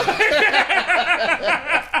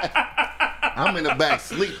 I'm in the back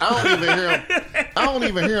sleep. I don't even hear him. I don't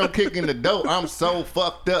even hear them kicking the door. I'm so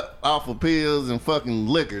fucked up off of pills and fucking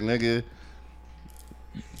liquor, nigga.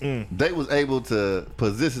 They was able to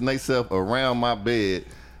position themselves around my bed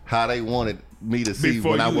how they wanted me to see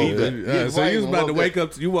Before when I you woke eat up. Yeah, so you was about to wake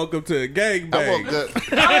up. You woke up to a gangbang. I woke up.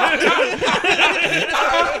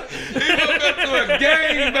 He woke up to a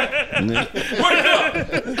game. Wake up.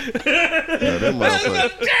 That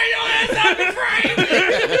motherfucker. Tear your ass out the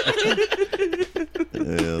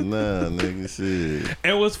frame. Hell nah, nigga, shit.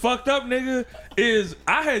 And what's fucked up, nigga, is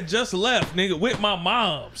I had just left, nigga, with my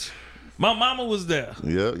moms. My mama was there.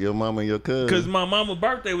 Yep, your mama and your cousin. Because my mama's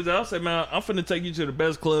birthday was there. I said, man, I'm finna take you to the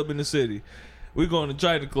best club in the city. We going to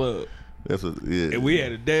China Club. That's what, yeah. And we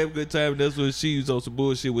had a damn good time. That's when she was on some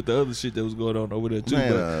bullshit with the other shit that was going on over there, too.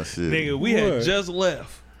 Man, But, shit. nigga, we had What? just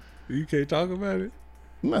left. You can't talk about it.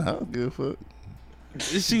 Nah, I don't give a fuck.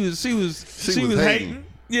 She was was hating.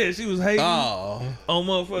 Yeah, she was hating. Oh, On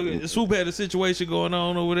motherfucker. Swoop had a situation going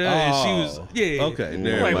on over there. And she was, yeah. Okay, I'm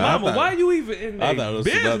never like, mind. I mama, thought- why you even in I that thought it was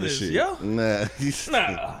some other business, shit. yo? Nah,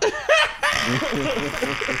 Nah.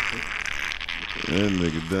 that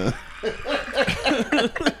nigga done.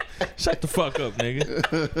 Shut the fuck up, nigga.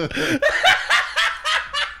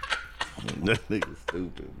 That nigga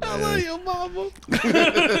stupid, man. I love your mama.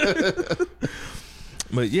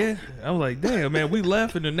 But yeah, I was like, damn, man, we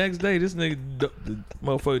left, and the next day, this nigga, the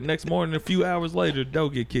motherfucker, next morning, a few hours later, dough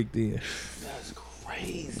get kicked in. That's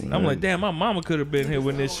crazy. I'm like, damn, my mama could have been here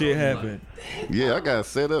when this shit happened. Yeah, I got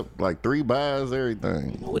set up like 3 buys,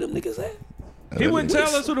 everything. Where them niggas at? He wouldn't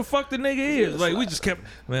tell us who the fuck the nigga is. Like, we just kept,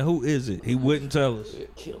 man, who is it? He wouldn't tell us.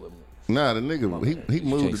 Kill him. Nah, the nigga, he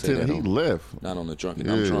moved can't to say that Tennessee. He on- left. Not on the drunken.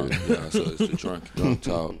 Yeah. I'm drunk. Yeah, so it's the drunk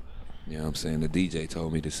talk. You know what I'm saying? The DJ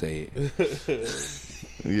told me to say it.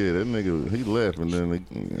 Yeah, that nigga, he left, and then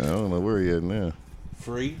I don't know where he at now.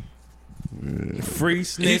 Free. Free He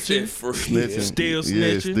snitching. said free. Snitching. Still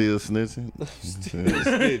Yeah, snitching. still snitching.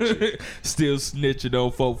 Still snitching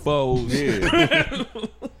on folk foes. Yeah.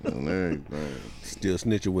 On everything. Still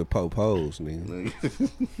snitching with po-pos, nigga.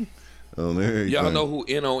 On everything. Y'all know who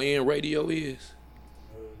NON Radio is?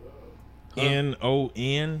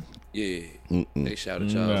 N-O-N. Yeah. They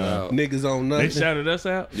shouted y'all Nah. out. Niggas on They nothing. shouted us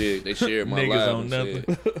out. Yeah, they shared my Niggas live on and nothing.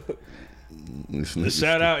 said, This nigga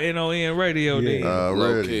Shout out N-O-N Radio then. low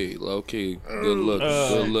already. key. Good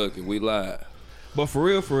looking. We live. But for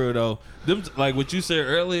real though, them like what you said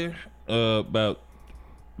earlier about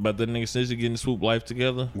the nigga since you getting Swoop life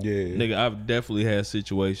together. Yeah. Nigga, I've definitely had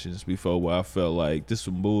situations before where I felt like this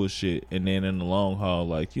some bullshit, and then in the long haul,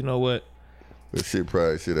 like, you know what? That shit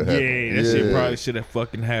probably should have happened. Yeah, that shit probably should have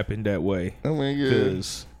fucking happened that way. I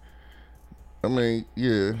mean,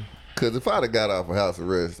 yeah. Cause if I'd have got off of house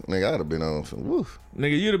arrest, nigga, I'd have been on some woof.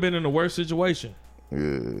 Nigga, you'd have been in a worse situation.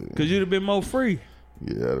 Yeah. Cause you'd have been more free.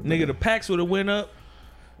 Yeah, I'd have been. Nigga, the packs would have went up.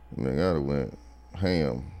 Nigga, I'd have went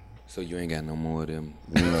ham. So you ain't got no more of them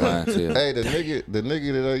No. clientele. Hey, the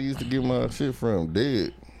nigga that I used to get my shit from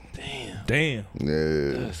dead. Damn.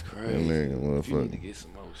 Yeah. That's crazy. That nigga, You need to motherfucker. get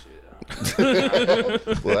some more shit.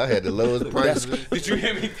 Well, I had the lowest price. Did you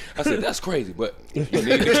hear me? I said that's crazy, but you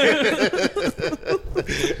need to.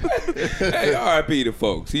 Hey, R.I.P. to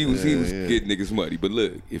folks. He was Yeah. getting niggas money, but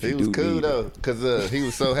look, if He you was do cool need though, cause he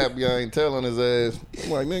was so happy I ain't telling his ass. I'm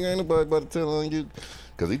like, nigga, ain't nobody about to tell on you.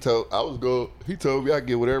 Cause he told me I could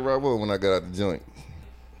get whatever I want when I got out the joint.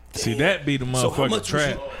 See, that be the So how motherfucking much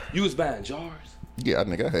trap. you was buying jars? Yeah, I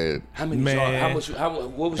think I had. How many Man. jars?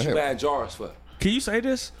 What was you buying jars for? Can you say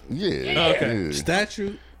this? Yeah. Okay. Yeah.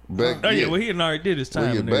 Statue. Back, Oh yeah, well he had already did his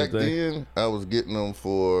time and back everything. then I was getting them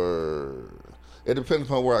for. It depends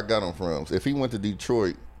upon where I got them from. If he went to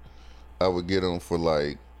Detroit, I would get them for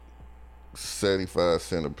like 75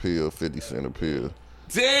 cents a pill, 50 cents a pill,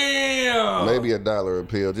 Damn. maybe $1 a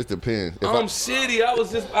pill. Just depends. If I'm shitty. I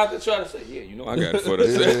was just about to try to say, yeah, you know I got it for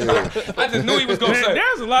this. Yeah. I just knew he was gonna Man, say.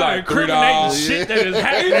 there's a lot like of incriminating $3. shit that is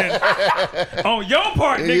happening on your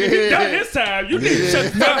part, nigga. You done this time. You need to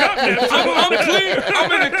shut the fuck up now. I'm clear.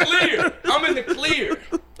 I'm in the clear.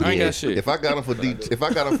 I ain't got shit. If I got them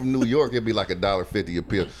from New York, it'd be like $1.50 a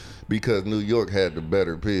pill, because New York had the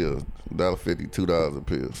better pills. $1.50, $2 a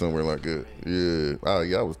pill, somewhere like that. Yeah. Oh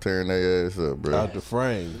yeah, I was tearing their ass up, bro. Out the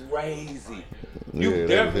frame. Crazy. Yeah, You that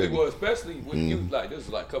definitely was was, especially when you like this was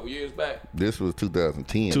like a couple years back. This was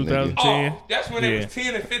 2010. 2010. Nigga. Oh, that's when Yeah. it was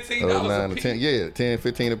 $10 and $15 9 a to piece. 10. Yeah, 10,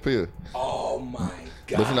 15 a pill. Oh my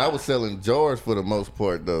god. But I was selling jars for the most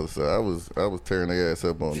part though, so I was tearing their ass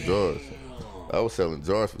up on jars. I was selling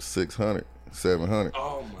jars for $600, $700,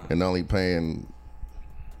 Oh my. and only paying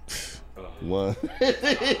one. I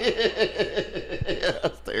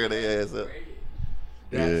was tearing their ass up.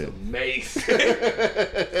 That's Yeah. amazing.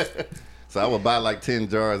 So I would buy like 10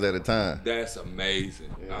 jars at a time. That's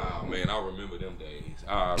amazing. Oh man, I remember them days.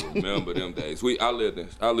 I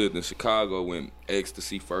lived in Chicago when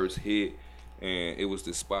ecstasy first hit, and it was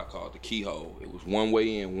this spot called the Keyhole. It was one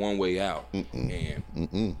way in, one way out, and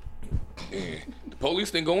the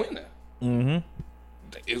police didn't go in there. Mm-hmm.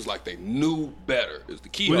 It was like they knew better. It was the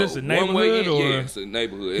Keyhole. Was this a neighborhood or? Yeah, it's a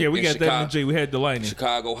neighborhood. Yeah, we got that in the G. We had Delaney.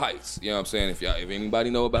 Chicago Heights. You know what I'm saying? If anybody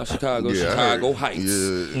know about Chicago, Chicago Heights.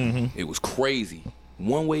 Yeah. It was crazy.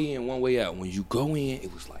 One way in, one way out. When you go in,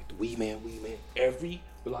 it was like the weed man. Every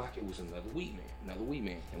block, it was another weed man.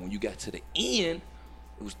 And when you got to the end,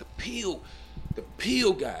 it was the pill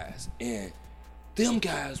guys. And them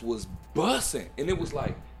guys was bussing. And it was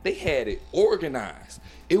like, they had it organized.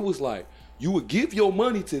 It was like, you would give your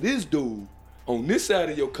money to this dude on this side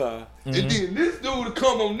of your car, and then this dude would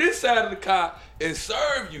come on this side of the car and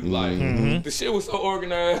serve you. Like, the shit was so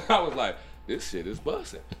organized. I was like, this shit is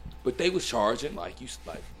busting. But they was charging like $10,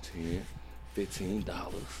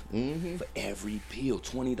 $15 for every pill,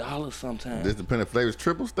 $20 sometimes. This depending flavors,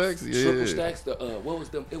 triple stacks. Yeah. Triple stacks. What was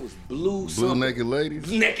them? It was blue. Naked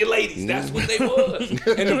ladies. Naked ladies. That's what they was. And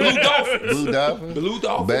the blue dolphins. Blue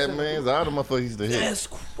dolphins. Batman's. All the motherfuckers used to hit. That's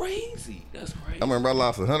crazy. I remember I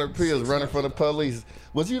lost 100 pills running from the police.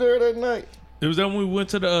 Was you there that night? It was that when we went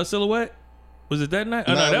to the Silhouette. Was it that night?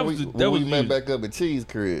 Oh, no, that was we met back up at Cheese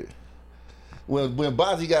Crib. When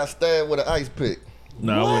Bozzy got stabbed with an ice pick.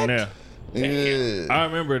 No, I wasn't there. Yeah. I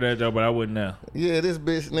remember that though, but I wasn't there. Yeah, this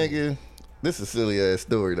bitch nigga. This is a silly ass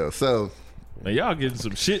story though. So man, y'all getting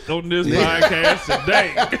some shit on this podcast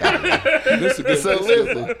today. So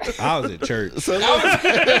listen, I was at church. So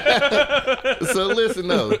listen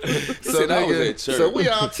though. So we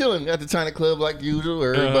all chilling at the China Club like usual.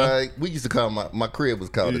 Everybody, we used to call my crib was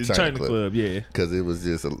called the China Club. Yeah, because it was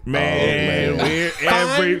just a man.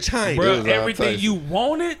 Everything you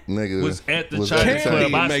wanted nigga, was at the China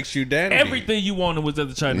Club. Makes you dandy. Everything you wanted was at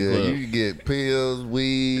the China Club. You could get pills,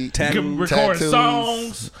 weed, record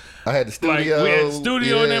songs. I had the studio. Like, we had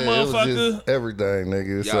studio in that motherfucker. It was just everything,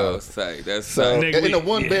 nigga. Y'all say that's so nigga, in a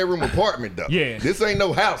 1-bedroom apartment though. Yeah, this ain't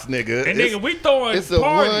no house, nigga. And nigga, we throwing it's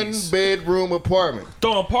parties. A 1-bedroom apartment.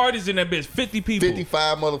 Throwing parties in that bitch. 50 people.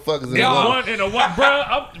 55 motherfuckers in one.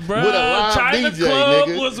 Bruh, with a live China DJ, Club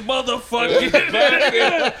nigga. was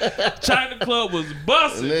motherfucking. China Club was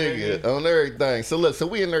busting, nigga. On everything. So look,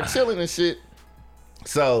 we in there chilling and shit.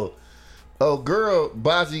 So. Oh, girl,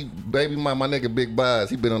 Bozzy, baby, my nigga Big Boz,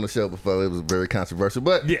 he been on the show before. It was very controversial,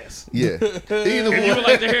 but yes, yeah. If you would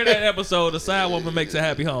like to hear that episode, "A Side Woman Makes a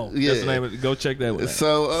Happy Home," yeah. That's the name of it. Go check that one out.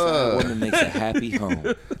 So, Side Woman Makes a Happy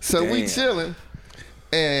Home. So we chilling,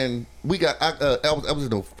 and we got. I was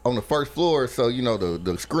on the first floor, so you know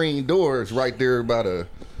the screen door is right there by the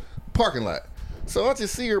parking lot. So I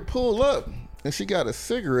just see her pull up, and she got a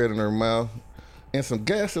cigarette in her mouth and some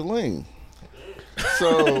gasoline.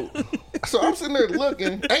 So I'm sitting there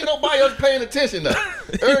looking. Ain't nobody else paying attention though.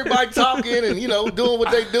 Everybody talking and doing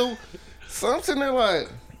what they do. So I'm sitting there like,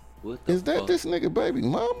 is that this nigga baby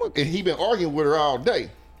mama? And he been arguing with her all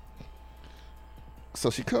day.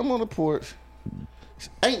 So she come on the porch.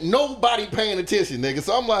 Ain't nobody paying attention, nigga.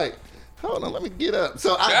 So I'm like, hold on, let me get up.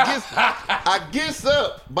 So I guess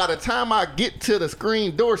up. By the time I get to the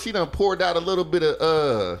screen door, she done poured out a little bit of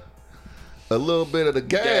the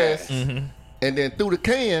gas. Mm-hmm. And then threw the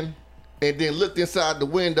can, and then looked inside the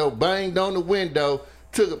window, banged on the window,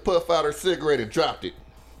 took a puff out her cigarette and dropped it.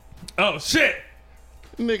 Oh, shit.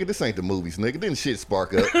 Nigga, this ain't the movies, nigga. Didn't shit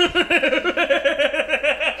spark up. It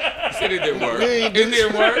didn't work. It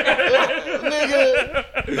didn't work.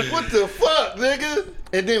 Nigga, what the fuck, nigga?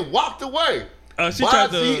 And then walked away. She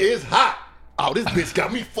tried to... is hot. Oh, this bitch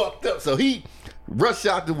got me fucked up. So he rushed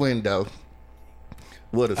out the window.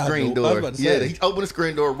 With a screen door. Yeah, he opened the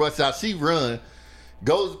screen door, rush out. She run,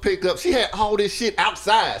 goes to pick up. She had all this shit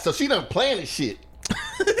outside, so she done planned this shit.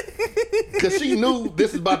 Cause she knew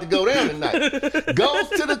this was about to go down tonight. Goes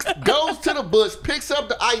to the bush, picks up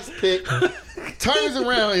the ice pick, turns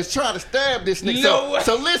around and is trying to stab this nigga.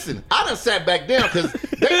 So listen, I done sat back down because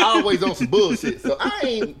they always on some bullshit. So I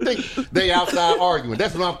ain't think they outside arguing.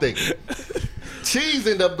 That's what I'm thinking. Cheese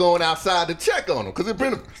ended up going outside to check on him because it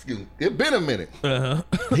been a minute. Uh-huh.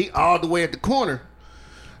 He all the way at the corner.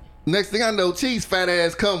 Next thing I know, Cheese fat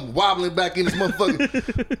ass come wobbling back in this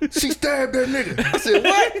motherfucker. She stabbed that nigga. I said,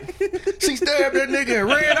 what? She stabbed that nigga and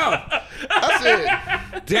ran off. I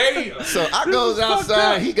said, damn. So I goes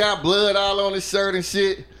outside. He got blood all on his shirt and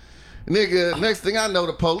shit. Nigga, next thing I know,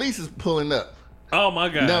 the police is pulling up. Oh my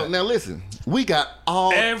God. Now listen. We got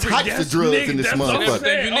all types of drugs in this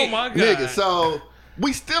motherfucker. Oh my God. Nigga, so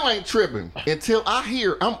we still ain't tripping until I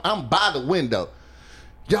hear I'm by the window.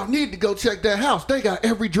 y'all need to go check that house. They got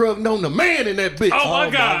every drug known to man in that bitch. Oh my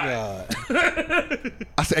God.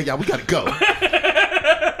 I said, hey, y'all, we gotta go.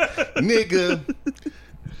 Nigga.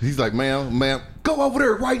 He's like, ma'am, go over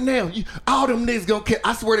there right now. All them niggas gonna catch.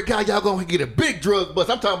 I swear to God, y'all gonna get a big drug bust.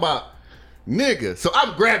 I'm talking about nigga. So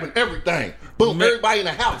I'm grabbing everything. Boom, everybody in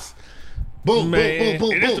the house. Boom, boom, boom,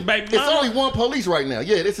 boom, boom. It's only one police right now.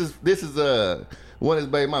 Yeah, this is one of his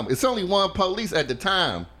baby mama. It's only one police at the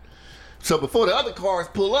time. So before the other cars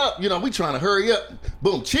pull up, we trying to hurry up.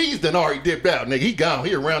 Boom, Cheese done already dipped out. Nigga, he gone.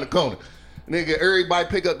 He around the corner. Nigga, everybody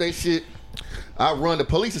pick up their shit. I run. The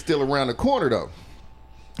police is still around the corner though.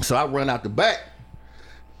 So I run out the back.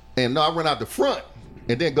 And no, I run out the front.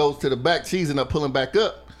 And then goes to the back. Cheese ended up pulling back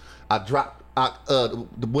up. I dropped.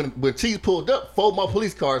 When Cheese pulled up, 4 more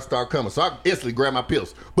police cars start coming. So I instantly grabbed my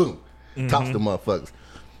pills. Boom. Tossed the motherfuckers.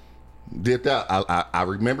 Dipped out. I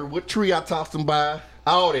remember what tree I tossed them by.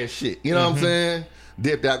 All that shit. You know what I'm saying?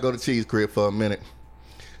 Dipped out, go to Cheese crib for a minute.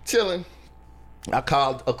 Chilling. I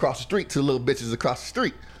called across the street to the little bitches across the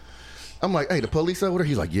street. I'm like, hey, the police over there?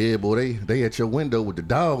 He's like, yeah, boy, they at your window with the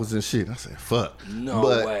dogs and shit. I said, fuck. No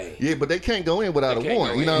way. Yeah, but they can't go in without a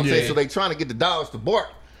warrant. You know what I'm saying? So they trying to get the dogs to bark.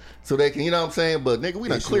 So they can, you know what I'm saying? But nigga, we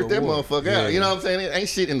done cleared that motherfucker out. You know what I'm saying? It ain't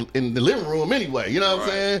shit in the living room anyway. You know what I'm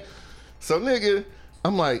saying? So nigga,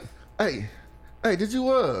 I'm like, hey, did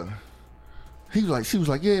you she was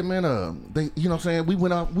like, yeah, man, they, you know what I'm saying? We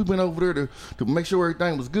went over there to make sure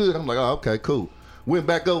everything was good. I'm like, oh, okay, cool. Went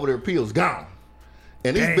back over there, pills gone.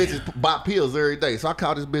 And these bitches buy pills every day. So I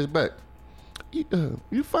called this bitch back.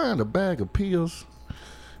 You find a bag of pills?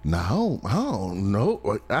 No, I don't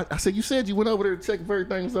know. I said, you said you went over there to check if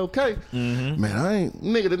everything was okay. Man, I ain't.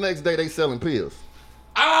 Nigga, the next day they selling pills.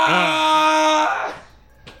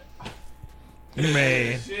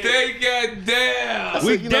 Man, they got down.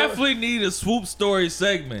 We definitely need a swoop story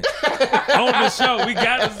segment on the show. We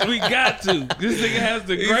got to. This nigga has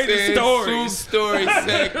the greatest stories. Swoop story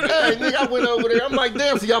segment. Hey, nigga, I went over there. I'm like,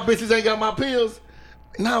 damn, so y'all bitches ain't got my pills?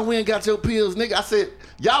 No, we ain't got your pills, nigga. I said,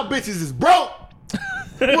 y'all bitches is broke.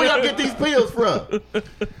 Where y'all get these pills from?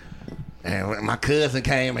 And my cousin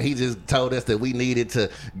came and he just told us that we needed to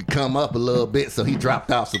come up a little bit, so he dropped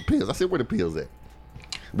off some pills. I said, where the pills at?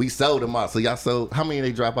 We sold them off. So y'all sold, how many did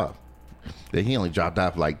they drop off? That he only dropped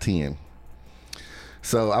off like 10.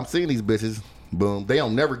 So I'm seeing these bitches, boom, they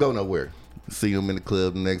don't never go nowhere. See them in the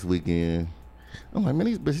club the next weekend. I'm like, man,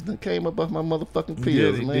 these bitches done came up off my motherfucking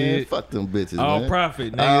pills, man. Did. Fuck them bitches, all man.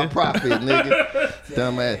 Profit, nigga. All profit, nigga.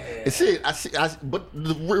 Dumbass. And shit, but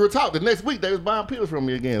we were talking, the next week they was buying pills from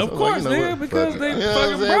me again. Of so course, like, nigga, because they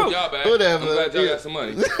fucking broke. Y'all back. Whatever. I'm glad y'all got some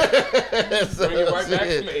money. So, bring it right back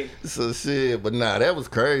to me. So shit, but nah, that was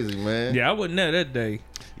crazy, man. Yeah, I wasn't there that day.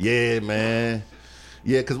 Yeah, man.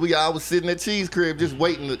 Yeah, because I was sitting at Cheese crib just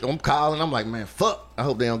waiting. I'm calling. I'm like, man, fuck. I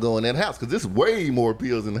hope they don't go in that house because there's way more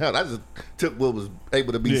pills in the house. I just took what was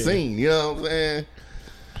able to be seen. You know what I'm saying?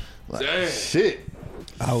 Like, shit.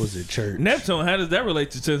 I was at church. Neptune, how does that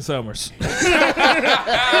relate to 10 Summers?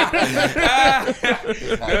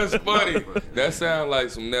 That's funny. That sounds like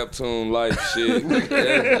some Neptune life shit.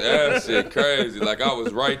 That shit crazy. Like I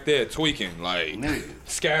was right there tweaking, like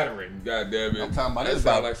scattering. Goddamn it! I'm talking about that there's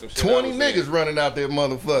about like some 20 niggas running out there,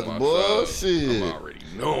 motherfucker. Boy, shit. I'm already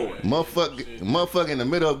knowing. Motherfucker in the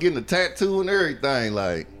middle of getting a tattoo and everything.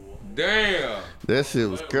 Like, damn. That shit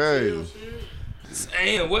was crazy.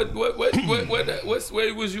 Damn. What way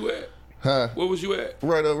was you at? Huh? Where was you at?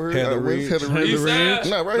 Right over here. Heather Ridge. East side?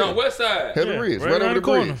 No, right No, here. west side. Heather Ridge. right Right around over the the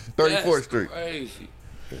corner. bridge. 34th That's Street. crazy.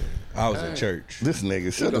 I was at church. This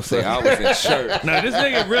nigga, shut the Say fuck I up. was in church. Now this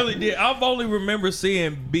nigga really did. I've only remember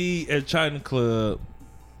seeing B at China Club.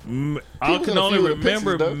 I was can in a only few of the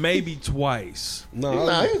remember pictures, though. maybe twice. No,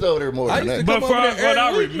 Nah, he was over there more I than used to that. But come over there what I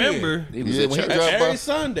every weekend. remember, Yeah, when he drop Every off.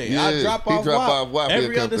 Sunday, Yeah, I drop he off drop off WAP. WAP, Every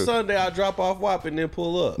he'll come other through. Sunday, I drop off WAP and then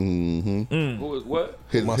pull up. Mm-hmm. Who was what?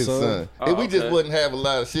 His My son. son. Oh, And we just okay. wouldn't have a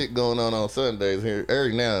lot of shit going on Sundays here.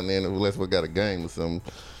 Every now and then, unless we got a game or something.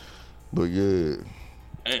 But yeah.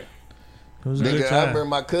 Damn. it was a good Nigga, I time. remember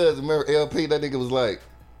my cousin, remember LP, that nigga was like,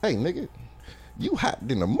 hey, nigga, you hot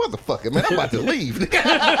than a motherfucker, man. I'm about to leave.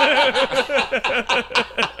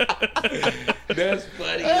 That's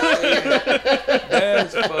funny.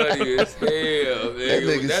 That's funny as hell, nigga.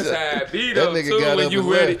 nigga That's shut- how it be that though nigga too. got When up you and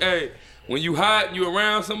ready, left. hey, when you hot and you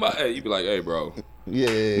around somebody, hey, you be like, hey, bro. Yeah.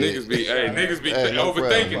 Niggas be no overthinking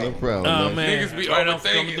problem, it. no problem, Oh man. man, Niggas be right on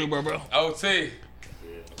overthinking. coming through, bro. OT.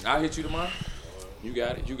 I'll hit you tomorrow. You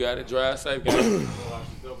got it. Drive safe, guys.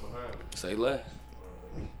 Say less.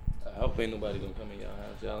 I hope ain't nobody gonna come in y'all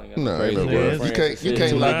house. Y'all ain't got No, no ain't crazy no worries. girlfriends You and can't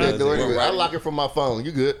shit. lock that door We're anyway. I right. lock it from my phone.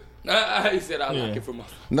 You good? He said I lock it from my.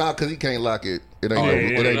 Nah, cause he can't lock it. It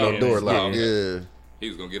ain't no door lock. Yeah. He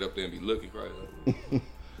was gonna get up there and be looking crazy.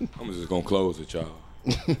 I'm just gonna close it, y'all.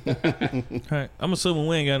 Right. I'm assuming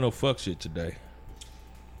we ain't got no fuck shit today.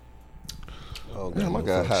 Oh, damn, I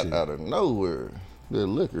got hot out of nowhere. Good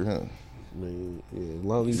liquor, huh? Man, yeah, as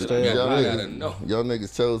long as you I stay gotta know. Y'all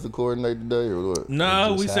niggas chose to coordinate today or what?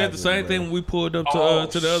 No, we just said the same happened, thing bro. when we pulled up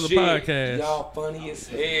to the other shit. podcast. Y'all funny as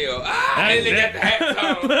hell. And they got the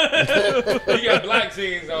hats on. He got black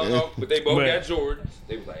jeans on, but they both got Jordans.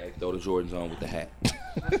 They was like, hey, throw the Jordans on with the hat.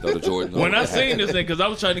 Throw the Jordans on When with I the hat. seen this nigga, because I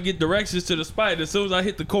was trying to get directions to the spot, as soon as I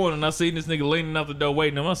hit the corner and I seen this nigga leaning out the door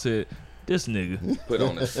waiting him, I said, this nigga. Put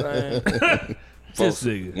on the same. This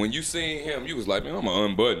nigga. When you seen him, you was like, man, I'm gonna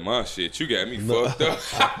unbutton my shit. You got me fucked up.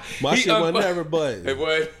 My He shit wasn't unbuttoned- never buttoned. It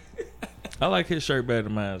was. I like his shirt better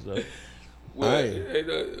than mine, though. Well, Aye.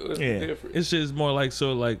 it was Yeah, different. it's just more like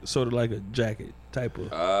sort of like a jacket type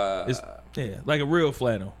of. It's like a real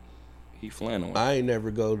flannel. He flannel. I ain't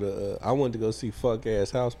never go to. I went to go see Fuck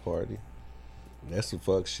Ass House Party. That's some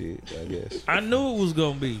fuck shit, I guess. I knew it was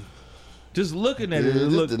gonna be. Just looking at it, Yeah, it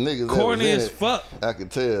just looked the niggas that corny was in as it. fuck. I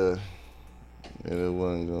could tell. And it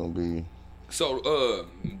wasn't gonna be. So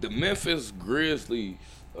the Memphis Grizzlies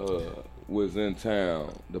was in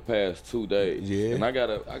town the past 2 days. Yeah. And I got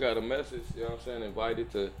a message, you know what I'm saying,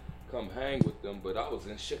 invited to come hang with them, but I was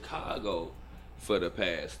in Chicago for the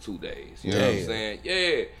past 2 days. You know what I'm Damn. saying?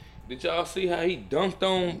 Yeah. Did y'all see how he dunked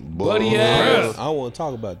on Boy. Buddy ass? I want to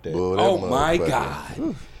talk about that. Boy, that Oh my motherfucker.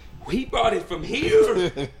 God. He brought it from here.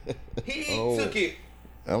 He took it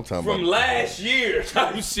I'm talking from about. last year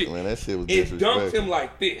type shit. Man, that shit was It dunked disrespectful. him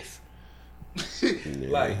like this.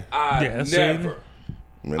 Like Yeah, I seen never.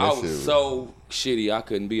 Man, I that shit was so shitty I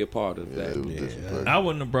couldn't be a part of Yeah, that. it was disrespectful. I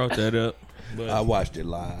wouldn't have brought that up. But I watched it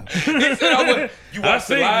live. He said you watched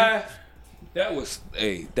seen it it. live?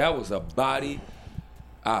 That was a body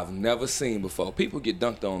I've never seen before. People get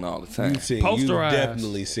dunked on all the time. You've Posterized.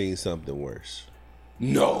 definitely seen something worse.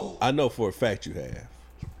 No. I know for a fact you have.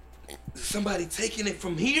 Somebody taking it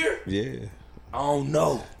from here? Yeah. I don't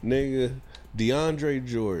know. Nigga, DeAndre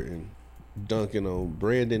Jordan dunking on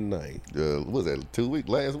Brandon Knight. What was that, 2 weeks?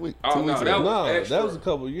 Last week? Oh, 2 no, weeks that ago? was No, extra. that was a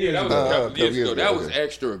couple years Yeah, that was ago. a couple years years ago. That ago, was okay.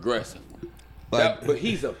 extra aggressive. Like, But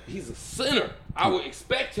he's a center. I would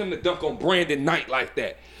expect him to dunk on Brandon Knight like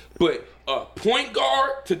that. But a point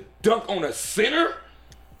guard to dunk on a center?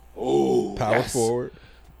 Oh, power forward.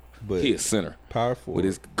 But He a center. power forward. With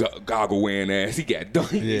his goggle wearing ass. He got done.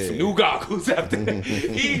 He need Yeah. some new goggles after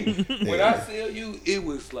that. When I tell you, it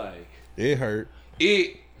was like, It hurt.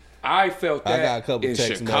 I felt that I got a couple in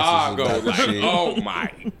text Chicago. messages about Like, shit. oh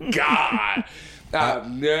my God.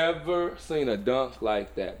 I've never seen a dunk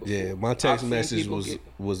like that before. Yeah, my text I've seen message people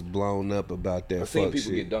was blown up about that I've seen fuck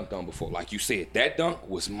people shit. get dunked on before. Like you said, that dunk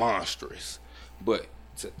was monstrous. But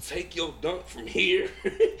to take your dunk from here,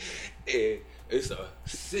 and it's a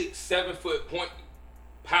 6-7 foot point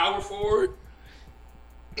power forward,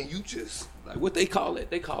 and you just like what they call it?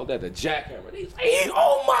 They call that a jackhammer. They say, hey,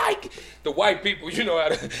 oh my! The white people, you know how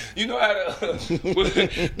to.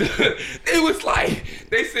 It was like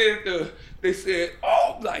they said,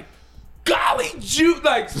 oh, like golly,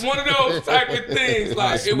 like one of those type of things. I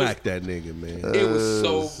Like it was smacked that nigga, man. it was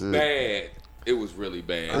so shit. bad. It was really I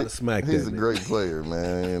bad. smacked He's that a nigga. great player,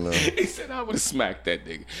 man. You know. He said I would have smacked that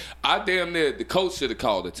nigga. I damn near the coach should have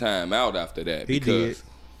called a timeout after that. He did.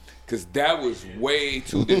 Because that was way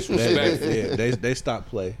too disrespectful. Yeah, they stopped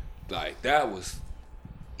play. Like that was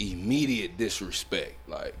immediate disrespect.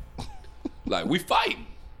 Like we fighting.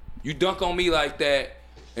 You dunk on me like that,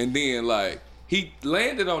 and then like he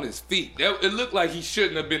landed on his feet. It looked like he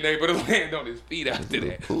shouldn't have been able to land on his feet after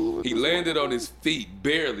that. He landed on his feet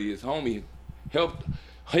barely. His homie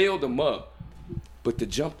held him up, but to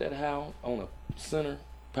jump that how on a center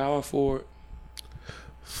power forward,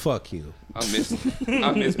 Fuck him. I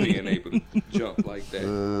miss being able to jump like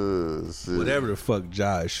that. Shit. Whatever the fuck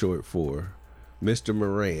Ja is short for. Mr.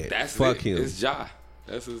 Morant. That's fuck it. him. It's Ja.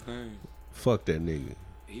 That's his name. Fuck that nigga.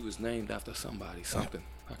 He was named after something.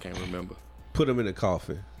 I can't remember. Put him in the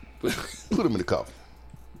coffin. Put him in the coffin.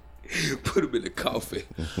 Put him in the coffin.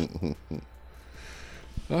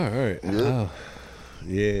 All right. Yeah.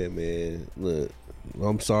 Yeah, man. Look,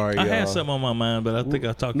 I'm sorry, I y'all. had something on my mind, but I think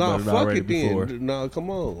I talked No, about it fuck already it before. then. No, come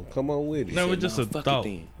on with it. No, it's just a fuck it thought.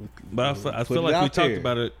 then. But I Put feel it like we out talked there.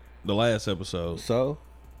 about it the last episode. So,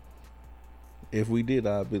 if we did,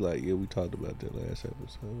 I'd be like, yeah, we talked about that last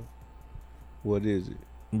episode. What is it?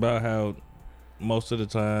 About how most of the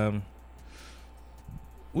time,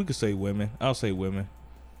 we could say women. I'll say women.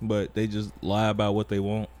 But they just lie about what they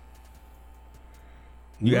want.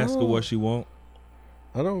 You ask her No. what she want.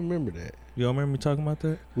 I don't remember that. You don't remember me talking about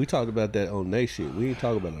that? We talked about that on their shit. We ain't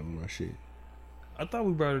talk about it on our shit. I thought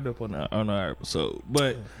we brought it up on our episode.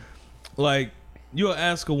 But, like, you'll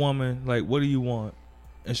ask a woman, like, what do you want?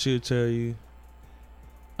 And she'll tell you,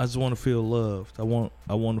 I just want to feel loved. I want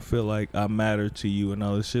to feel like I matter to you and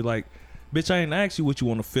all this shit. Like, bitch, I ain't ask you what you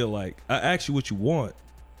want to feel like. I asked you what you want.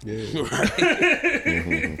 Yeah.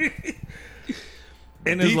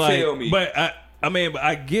 And it's like, but I mean, but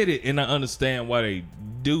I get it and I understand why they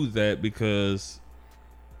do that because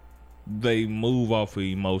they move off of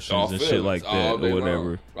emotions and shit like that or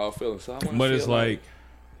whatever. All feelings. So but it's like,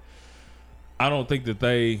 I don't think that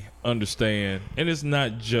they understand, and it's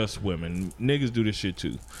not just women. Niggas do this shit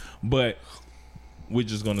too. But we're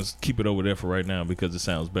just gonna keep it over there for right now because it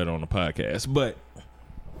sounds better on the podcast. But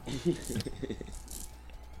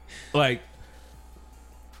like,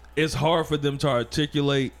 it's hard for them to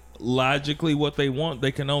articulate logically what they want.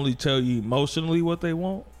 They can only tell you emotionally what they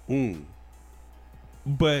want.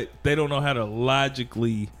 But they don't know how to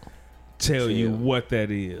logically tell you what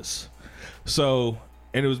that is. So,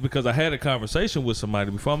 and it was because I had a conversation with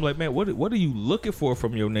somebody before. I'm like, man, what are you looking for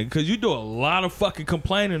from your nigga? Because you do a lot of fucking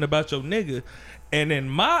complaining about your nigga. And in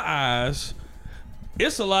my eyes,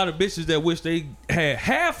 it's a lot of bitches that wish they had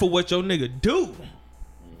half of what your nigga do.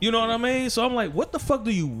 You know what I mean? So I'm like, what the fuck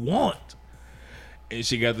do you want? And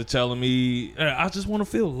she got to telling me, I just want to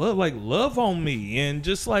feel love, like love on me. And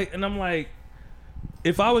just like, and I'm like,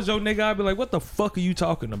 if I was your nigga, I'd be like, what the fuck are you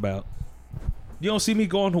talking about? You don't see me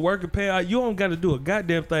going to work and pay out. You don't got to do a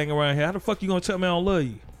goddamn thing around here. How the fuck you going to tell me I don't love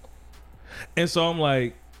you? And so I'm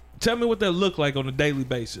like, tell me what that look like on a daily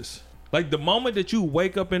basis. Like the moment that you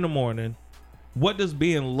wake up in the morning, what does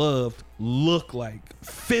being loved look like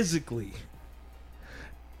physically?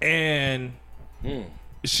 And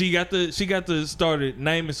she got to started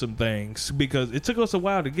naming some things because it took us a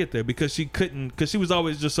while to get there because she couldn't, because she was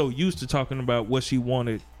always just so used to talking about what she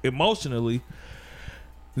wanted emotionally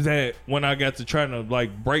that when I got to trying to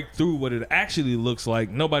like break through what it actually looks like,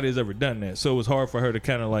 nobody has ever done that. So it was hard for her to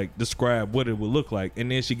kind of like describe what it would look like. And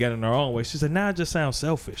then she got in her own way. She said, nah, it just sounds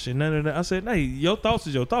selfish. And none of that. I said, hey, your thoughts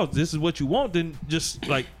is your thoughts. This is what you want. Then just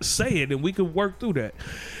like say it and we can work through that.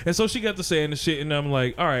 And so she got to saying the shit. And I'm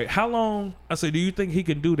like, all right, how long? I said, do you think he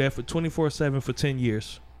can do that for 24/7 for 10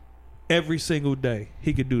 years? Every single day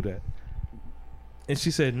he could do that. And she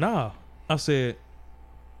said, nah. I said,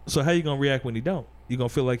 so how you going to react when he don't? You gonna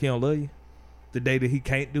feel like he don't love you? The day that he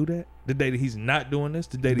can't do that? The day that he's not doing this?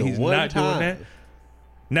 The day that he's not doing that?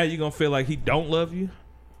 Now you gonna feel like he don't love you?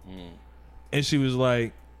 And she was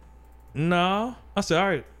like, nah. I said, all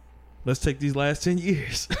right, let's take these last 10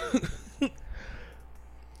 years.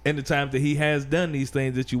 And the times that he has done these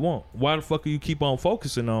things that you want. Why the fuck do you keep on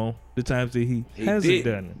focusing on the times that he hasn't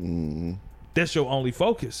done it? That's your only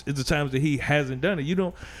focus. It's the times that he hasn't done it. You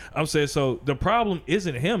don't. I'm saying, so the problem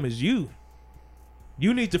isn't him, it's you.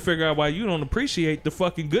 You need to figure out why you don't appreciate the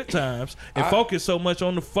fucking good times and focus so much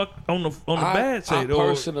on the bad side. I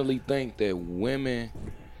personally think that women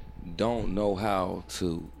don't know how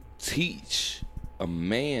to teach a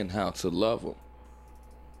man how to love them.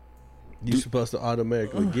 You supposed to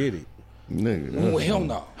automatically get it. Nigga. Well, hell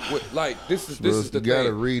no. Like this is the thing. You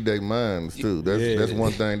gotta read their minds too. That's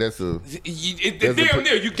one thing. That's a damn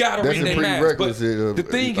near you gotta read their minds. But the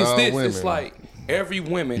thing is this: women. It's like every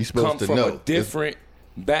woman comes from a different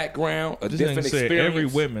background, a different experience. Every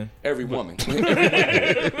woman every woman come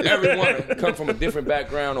from a different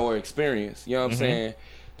background or experience. You know what I'm saying?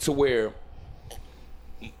 To where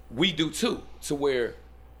we do too. To where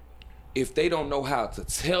if they don't know how to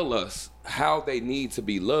tell us how they need to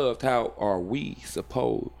be loved, how are we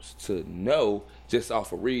supposed to know just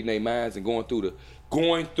off of reading their minds and going through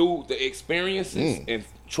the experiences and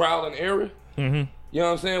trial and error? You know what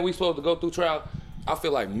I'm saying? We supposed to go through trial. I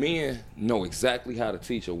feel like men know exactly how to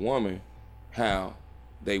teach a woman how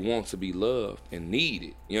they want to be loved and need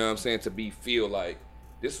it. You know what I'm saying? To feel like,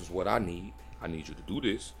 this is what I need. I need you to do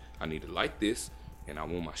this. I need it like this. And I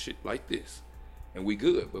want my shit like this. And we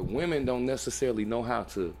good. But women don't necessarily know how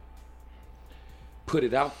to put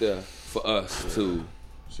it out there for us to.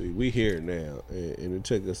 See, we here now. And it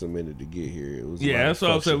took us a minute to get here. It was that's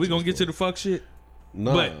what I'm saying. We gonna get to the fuck shit?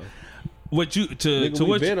 No. But what you to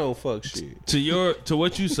what been on fuck shit. To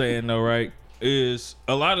what you saying though, right? Is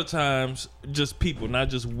a lot of times just people, not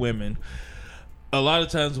just women. A lot of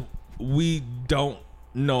times we don't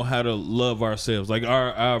know how to love ourselves. Like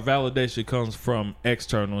our validation comes from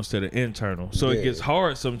external instead of internal. So it gets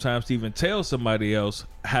hard sometimes to even tell somebody else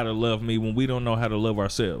how to love me when we don't know how to love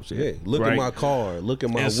ourselves. Yeah. Look at my car. Look at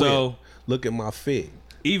my whip. Look at my fit.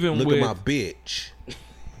 Even look with at my bitch.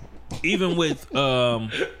 Even with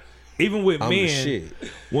even with I'm the men, shit.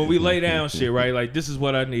 when we lay down shit, right? Like, this is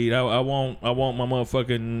what I need. I want my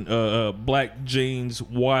motherfucking black jeans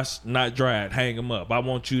washed, not dried. Hang them up. I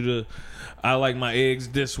want you to. I like my eggs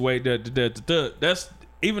this way. That's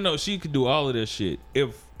even though she could do all of this shit.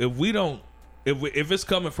 If it's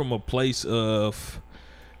coming from a place of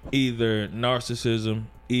either narcissism,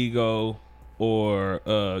 ego,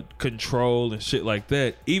 or control and shit like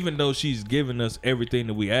that, even though she's giving us everything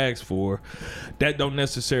that we ask for, that don't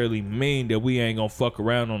necessarily mean that we ain't gonna fuck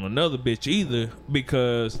around on another bitch either,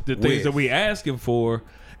 because the things that we asking for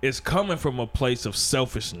is coming from a place of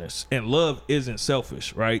selfishness, and love isn't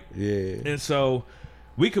selfish, right? Yeah. And so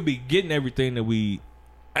we could be getting everything that we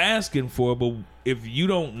asking for, but if you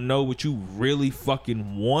don't know what you really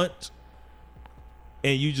fucking want,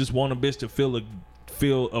 and you just want a bitch to feel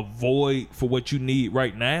a void for what you need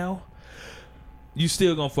right now, you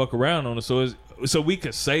still gonna fuck around on it. So we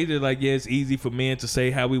could say that, like, yeah, it's easy for men to say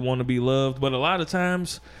how we want to be loved, but a lot of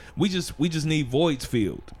times we just need voids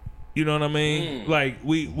filled. You know what I mean? Like,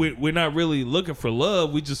 we're not really looking for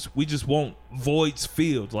love. We just want voids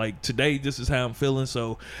filled. Like, today this is how I'm feeling,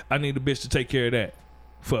 so I need a bitch to take care of that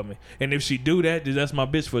for me. And if she do that, then that's my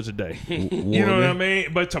bitch for today. You know what I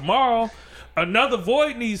mean? But tomorrow another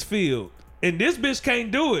void needs filled, and this bitch can't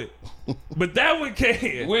do it, but that one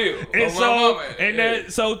can.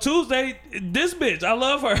 And so Tuesday, this bitch, I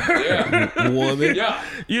love her. Yeah. Woman. Yeah.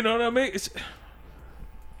 You know what I mean?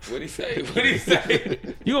 What'd he say? What'd he say?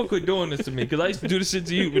 You gonna quit doing this to me, because I used to do this shit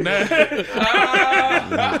to you, but now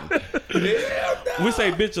we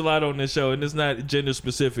say bitch a lot on this show, and it's not gender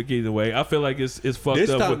specific either way. I feel like it's fucked This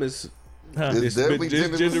up. time it's It's definitely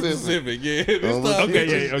gender specific. Yeah. This time Okay,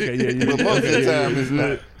 yeah. But most of the time it's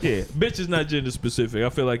not. Yeah, bitch is not gender specific. I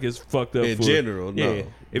feel like it's fucked up in general. No. Yeah.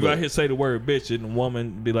 If I say the word bitch and a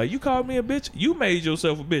woman be like, "You called me a bitch? You made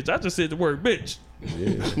yourself a bitch." I just said the word bitch.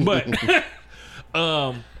 Yeah.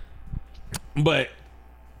 But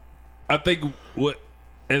I think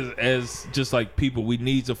as just like people, we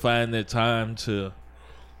need to find that time to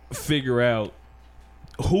figure out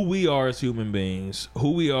who we are as human beings,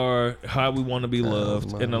 who we are, how we want to be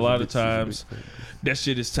loved, and a lot of times that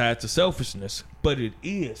shit is tied to selfishness. But it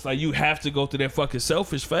is like you have to go through that fucking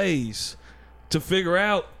selfish phase to figure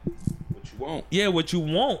out What you want. Yeah, what you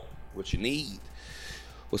want, What you need.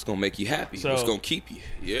 What's gonna make you happy. So- What's gonna keep you.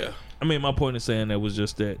 Yeah. I mean, my point in saying that was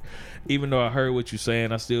just that even though I heard what you're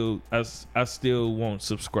saying, I still won't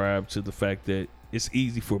subscribe to the fact that it's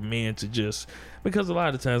easy for men to just, because a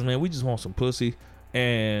lot of times, man, we just want some pussy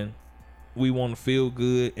and we want to feel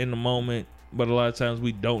good in the moment, but a lot of times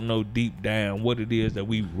we don't know deep down what it is that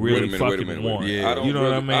we really fucking want. Yeah. You know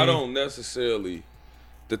what I mean? I don't necessarily.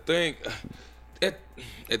 The thing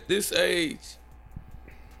at this age,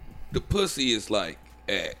 the pussy is like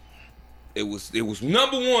at. It was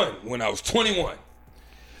number one when I was 21.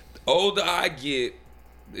 The older I get,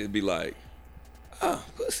 it'd be like,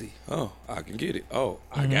 pussy. Oh, I can get it. Oh,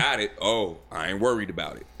 I got it. Oh, I ain't worried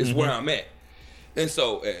about it. It's where I'm at. And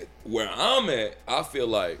so at where I'm at, I feel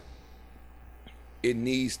like it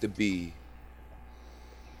needs to be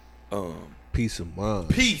Peace of mind.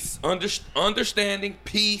 peace, understanding,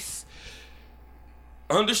 peace,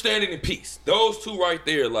 understanding and peace. Those two right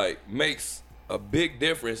there, like, makes a big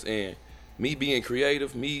difference in me being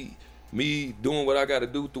creative, me doing what I got to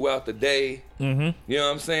do throughout the day. You know what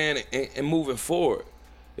I'm saying? And moving forward.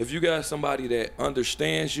 If you got somebody that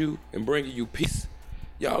understands you and bringing you peace,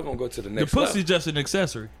 y'all gonna go to the The next level. pussy's just an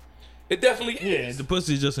accessory. It definitely is. Yeah, the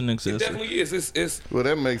pussy's just an It accessory. definitely is. It's Well,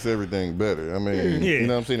 that makes everything better. I mean, Yeah. you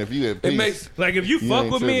know what I'm saying? If you had peace, it makes Like, if you fuck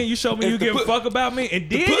ain't with me tripping. and you show me If you the give a pu- fuck about me, and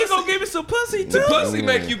then you pussy- gonna give me some pussy too. the pussy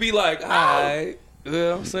make you be like, alright. You know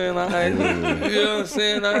what I'm saying? Alright. You know what I'm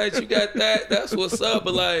saying? Alright, you got that. That's what's up.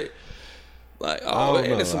 But like, oh, don't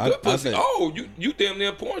and know. it's some I- good I pussy. think- Oh, you damn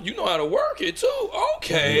near porn. You know how to work it too.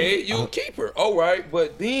 Okay, you keep her. All right,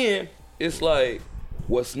 but then it's like,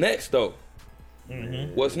 what's next though?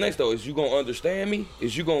 What's next though? Is you gonna understand me?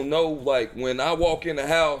 Is you gonna know, like, when I walk in the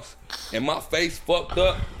house and my face fucked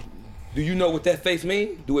up? Do you know what that face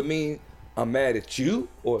mean? Do it mean I'm mad at you,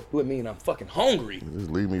 or do it mean I'm fucking hungry?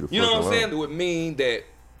 just leave me the fuck You know what I'm alone. saying? Do it mean that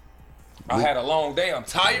I had a long day, I'm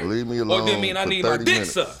tired? Leave me Or do it alone mean I for need my 30 dick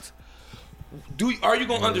minutes. sucked? Are you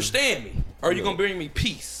gonna understand me? Are you gonna bring me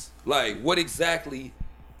peace? Like, what exactly?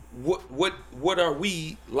 What are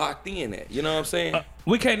we locked in at? You know what I'm saying?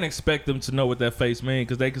 We can't expect them to know what that face means,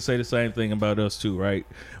 because they could say the same thing about us too, right?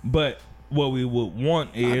 But what we would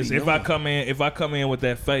want is, if I come in with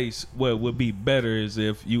that face, what would be better is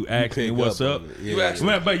if you ask me pick what's up up. on it. You Yeah. ask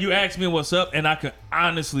me. But you ask me what's up, and I can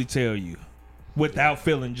honestly tell you without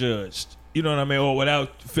feeling judged. You know what I mean? Or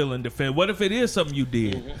without feeling defended. What if it is something you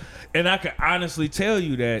did? And I can honestly tell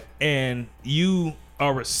you that, and you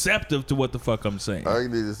are receptive to what the fuck I'm saying. All you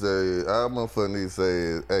need to say, all motherfucker need to say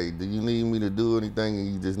is, hey, do you need me to do anything?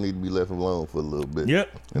 And you just need to be left alone for a little bit. Yep.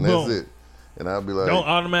 And Boom. that's it. And I'll be like, don't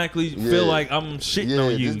automatically feel like I'm shitting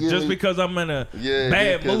on you just because I'm in a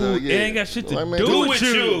bad mood. It ain't got shit to do with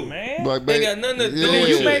you, man. Like, ain't got nothing to do with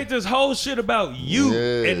You you. made this whole shit about you,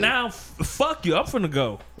 and now fuck you. I'm finna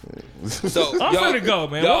go. So I'm finna go,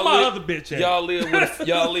 man. Where my other bitch at? Y'all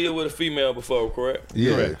live with a female before, correct?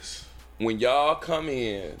 yes. When y'all come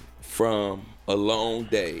in from a long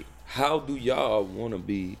day, how do y'all want to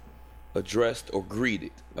be addressed or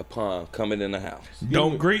greeted upon coming in the house?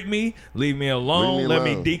 Don't greet me. Leave me alone. Let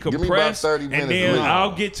me decompress. Give me about 30 minutes, and then man.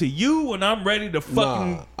 I'll get to you when I'm ready to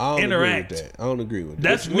fucking I don't interact. agree with that. I don't agree with that.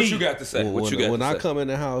 That's What me. you got to say? When I come in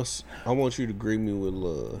the house, I want you to greet me with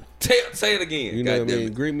love. Say it again. You know what I mean?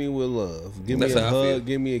 It. Greet me with love. Give That's me a how I feel. hug.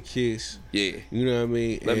 Give me a kiss. Yeah. You know what I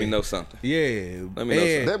mean? Let me know something. Yeah. Let me know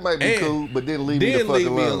something. That might be cool, but then leave me then the fuck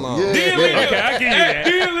leave me alone. alone. Yeah. Okay, I give you that.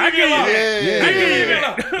 I give you that. Yeah. I give you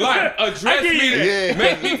that. Like address get me, you that.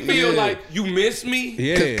 make me feel Yeah. like you miss me.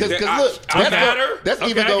 Yeah. Cause That look, I matter. that's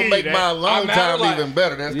Okay, even I gonna give make you my that. alone matter, time like- even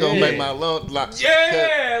better. That's gonna Yeah. make my alone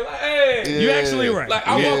Yeah, like, hey. You actually right. Like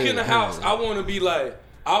I walk Yeah. in the house, I want to be like,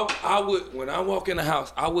 I would when I walk in the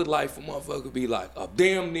house, I would like for motherfucker to be like a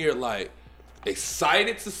damn near like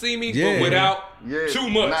excited to see me, Yeah. but without Yeah. too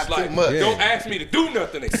much. Not too Like much. don't ask me to do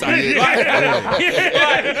nothing exciting.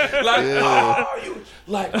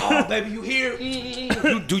 Like, oh baby, you here?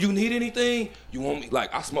 Do you need anything? You want me?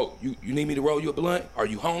 Like I smoke. You need me to roll you a blunt? Are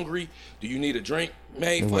you hungry? Do you need a drink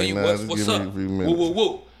made for like, you? nah, What's just give me up? a few Woo minutes. woo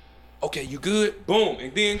woo. Okay, you good? Boom,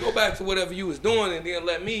 and then go back to whatever you was doing, and then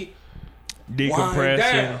let me wind Decompress.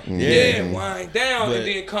 down. and- Yeah, wind down, But- and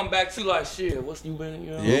then come back to like shit. What's you been? You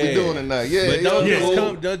know? What we doing tonight? Yeah, But don't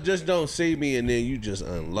yeah. just don't see me and then you just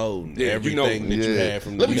unloading Yeah, you everything know- that you Yeah. had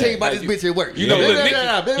from Let me the tell you day. about this bitch at work. You know, Lil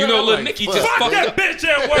Nicky. You know, Lil Like, Nicky fuck. just Fuck fucked that up. bitch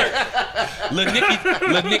at work.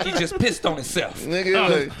 Lil Nicky just pissed on himself.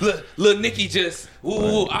 Nigga, like, Lil Nicky just, you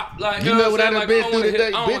know what I done been through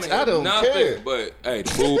today, I bitch? I don't care. But hey,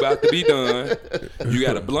 the food about to be done. You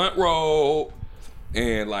got a blunt roll,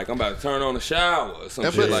 and like I'm about to turn on the shower or some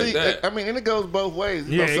and shit but like see, that. I mean, and it goes both ways.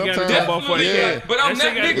 You Yeah, know, it gotta sometimes, go both ways. Definitely, Yeah. like, but I'm That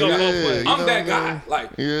that shit gotta nigga. go both Yeah, ways. you I'm know that what guy. Like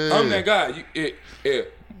Yeah. I'm that guy. If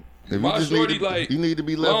My you just shorty, need to, like, you need to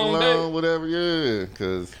be left long alone, day. whatever. Yeah,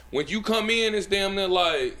 cause When you come in, it's damn near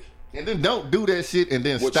like. and then don't do that shit and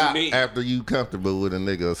then What you stop need. after you comfortable with a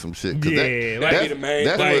nigga or some shit. 'Cause Yeah, that, like- be the main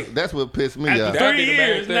that's thing. that's what pissed me After off. That'd be 3 the main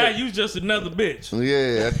years, thing. now you just another bitch.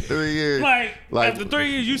 Yeah, after 3 years, Like, Like- after 3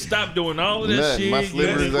 years, you stop doing all of that nothing. shit. My You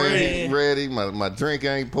slippers just ain't ran. ready. My drink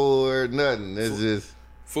ain't poured. Nothing. It's just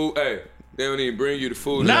Food, hey, they don't even bring you the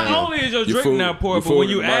food. Not Yeah. only is your Your drink food- not poured, your but food when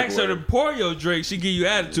in you the ask her to microwave. pour your drink, she give you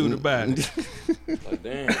attitude about it. Like,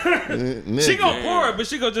 damn. nigga. She gonna pour it, but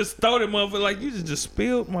she gonna just throw that motherfucker like you just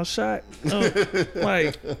spilled my shot.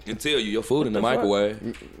 Like, And tell you your food in the microwave.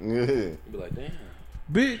 Yeah. You be like, damn.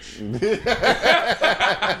 Bitch.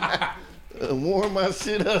 Warm my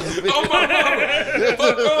shit up. Oh my mama,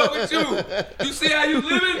 what's wrong with you? You see how you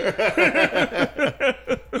living?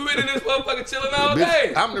 You been in this motherfucker chilling all day.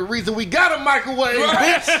 Bitch, I'm the reason we got a microwave,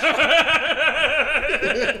 Right.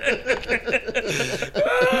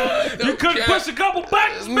 you Don't couldn't care. push a couple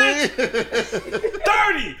buttons, bitch.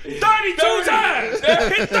 32 times.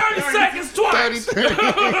 Hit 30 seconds twice. 30.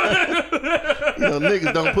 You know,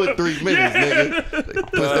 niggas don't put 3 minutes, nigga. They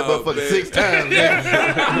push that motherfucker man. 6 times, nigga.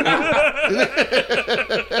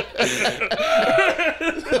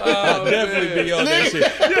 I'll definitely be on that shit.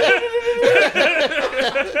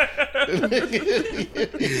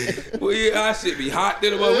 Well, yeah, our shit be hot.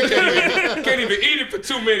 Then we can't even eat it for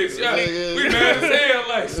 2 minutes. Yeah. Yeah. We mad as hell.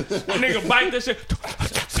 Like, Nigga bite that shit.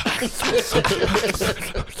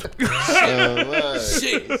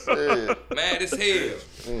 shit. Mad as hell.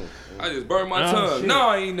 I just burned my Oh, tongue. shit. No,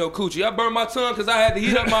 I ain't no coochie. I burned my tongue because I had to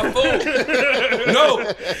heat up my food.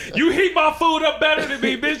 No. You heat my food up better than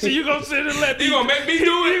me, bitch. And you gonna sit and let me. You gonna make me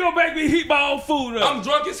do it? You gonna make me heat my own food up. I'm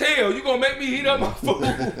drunk as hell. You gonna make me heat up my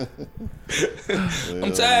food?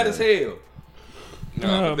 I'm tired as hell.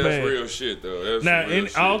 Nah, Oh, but that's man. real shit though. That's Now, some real in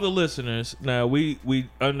shit. all the listeners, now we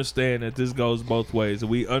understand that this goes both ways.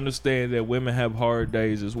 We understand that women have hard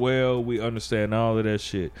days as well. We understand all of that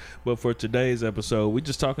shit. But for today's episode, we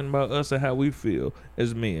just talking about us and how we feel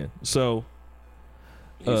as men. So,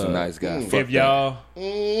 He's a nice guy. If y'all,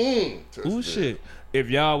 shit. If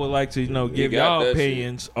y'all would like to, give y'all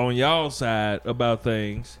opinions on y'all side about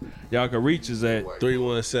things, y'all can reach us at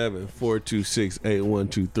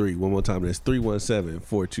 317-426-8123. One more time, that's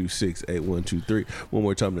 317-426-8123. One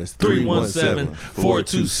more time, that's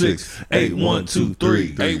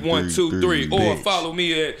 317-426-8123. 8123. Or follow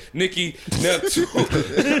me at Nicky Neptune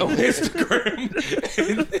on Instagram.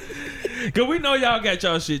 Cause we know y'all got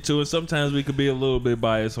y'all shit too, and sometimes we could be a little bit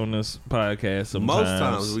biased on this podcast. Sometimes. Most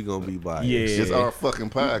times we gonna be biased. Yeah, it's our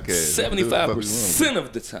fucking podcast. 75%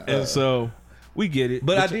 of the time. And so we get it.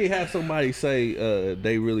 But I did have somebody say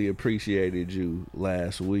they really appreciated you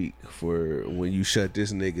last week for when you shut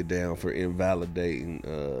this nigga down for invalidating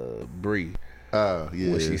Bree. Oh,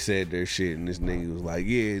 yeah. When she said their shit and this nigga was like,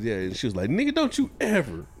 yeah. And she was like, nigga, don't you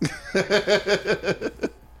ever.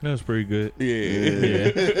 That was pretty good. Yeah.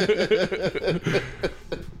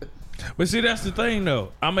 But see, that's the thing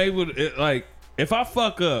though. I'm able to, if I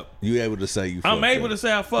fuck up, you able to say you fucked I'm able up. to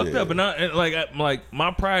say I fucked up. And my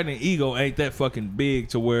pride and ego ain't that fucking big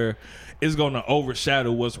to where it's gonna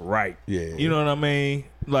overshadow what's right. Yeah. You know what I mean?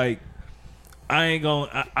 Like, I ain't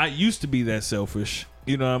gonna, I used to be that selfish.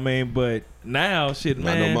 You know what I mean? But now, shit, Not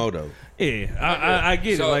man. no moto. Yeah, I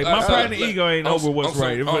get it. So, Like, my pride and ego ain't over what's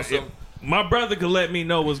right. If my brother could let me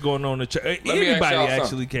know what's going on in the church. Anybody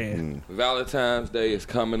actually can. Valentine's Day is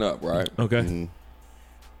coming up, right? Okay. Mm-hmm.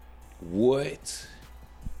 What?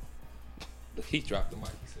 He dropped the mic.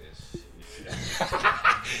 He says,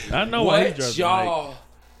 I know why he "What's dropped y'all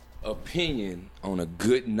opinion on a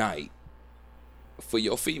good night for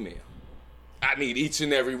your female?" I need each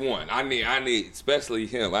and every one. I need, especially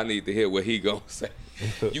him. I need to hear what he gonna say.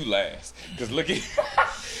 You last, cause look at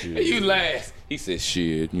you last. He said,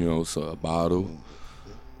 "Shit, so a bottle,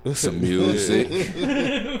 some music,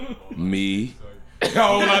 me." A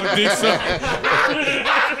whole lot of dick sucking.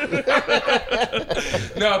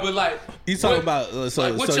 No, but like You talking about what so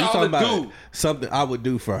you y'all talking about do? something I would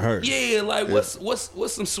do for her? Yeah, like what's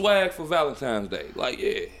some swag for Valentine's Day? Like,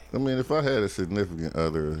 yeah. I mean, if I had a significant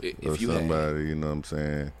other If or you had. somebody, you know what I'm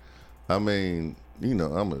saying? I mean,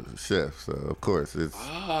 I'm a chef, so of course it's,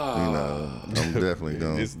 I'm definitely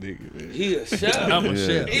going This nigga, man. He a chef. I'm a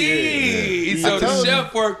chef. So I the told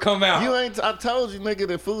chef work come out. I told you, nigga,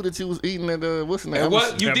 the food that you was eating at, what's the name? And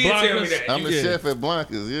what? You At did tell me Blanca's? that. I'm the You- chef at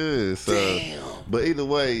Blanca's, yeah. So, Damn. but either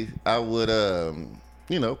way, I would,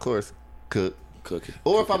 of course, cook. Cook it.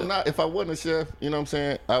 Or Cook it up. if I wasn't a chef, you know what I'm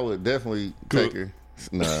saying, I would definitely take her.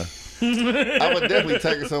 Nah. I would definitely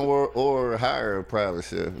take her somewhere or hire a private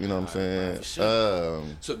chef, you know what I'm saying? So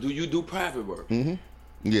do you do private work?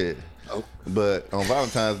 Yeah. Oh. But on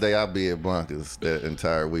Valentine's Day, I'll be at Blanca's that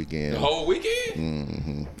entire weekend. The whole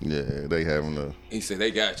weekend? Yeah, they having a. He said they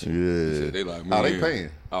got you. Yeah. He said they like me. Oh, they paying.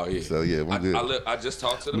 Oh yeah. So yeah, we good. I just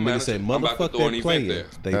talked to the The nigga manager. say, I'm about to motherfuck throw an that event playing. there.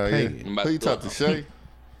 They Oh, paying. yeah. I'm about Who you to talk to, throw- Shay?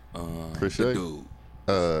 Chris The Shay? dude.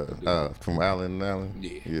 From Allen and Allen?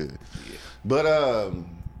 Yeah. But,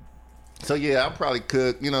 so yeah, I'll probably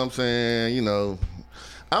cook, you know what I'm saying?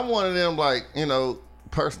 I'm one of them, like,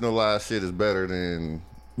 personalized shit is better than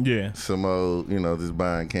Yeah. some old, just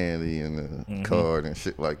buying candy and a card and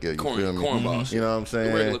shit like that. You feel me? Cornball shit. You know what I'm saying?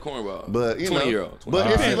 The regular cornball. But 20-year-old. but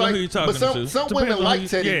if Depends you on like, who you talking but some to. some Depends women on who like you-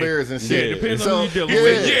 teddy yeah. bears and Yeah, shit. depends And on who so- you dealing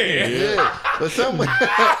with. Yeah.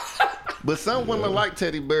 But some women like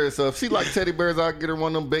teddy bears. So if she like teddy bears, I'll get her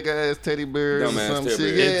one of them big ass teddy bears or Dumbass some teddy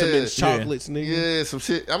shit. bears. Intimate Yeah. chocolates, nigga. Yeah, some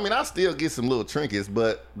shit. I mean, I still get some little trinkets,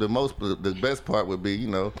 but the best part would be,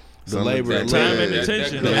 The some labor of and the- time and yeah,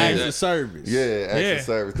 attention. The Yeah. acts of service. Yeah, acts Yeah. of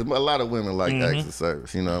service. Because a lot of women like acts of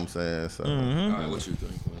service. You know what I'm saying? So All right, what you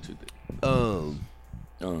think?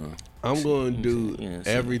 I'm going to do Yeah, see.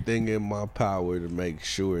 everything in my power to make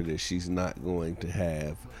sure that she's not going to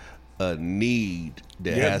have a need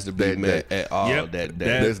that Yep. has to be That- met that- at all Yep. that day.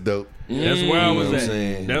 That- that's dope. That's where I You know was what I'm at.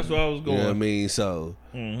 saying? That's where I was You going. know what I mean? So,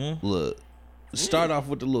 look, start off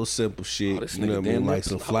with the little simple shit. this You know nigga what I mean? damn Like near-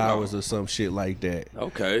 some hold flowers on. or some shit like that.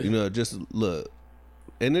 Okay. You know, just look.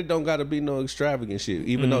 And it don't got to be no extravagant shit,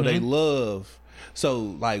 even though they love. So,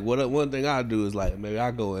 like, one thing I do is, like, maybe I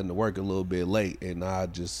go into work a little bit late and I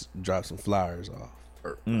just drop some flowers off.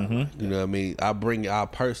 You know what I mean? I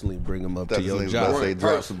personally bring them up to That's your the nigga job. about to say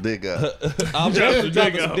drop some dick out. I'll Drop drop the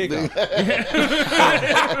drop dick some off. dick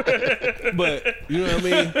off. But you know what I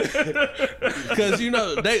mean? Because they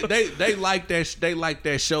like that. They like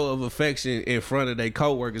that show of affection in front of their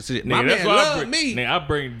coworkers. My Nigga, that's man why love I bring, me. Nigga, I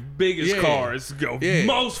bring biggest Yeah. cars, go Yeah.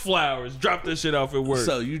 most flowers, drop this shit off at work.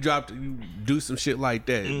 So you do some shit like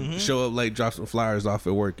that. Show up late, drop some flyers off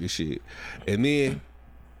at work and shit, and then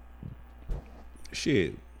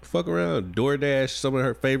shit. fuck around, DoorDash some of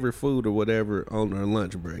her favorite food or whatever on her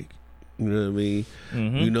lunch break. You know what I mean?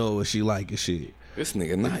 Mm-hmm. You know what she like and shit. This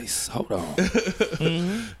nigga nice. Hold on.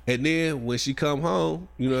 And then when she come home,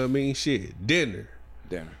 you know what I mean? Shit,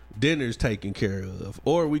 dinner's taken care of,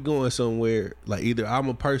 or we going somewhere. Like either I'm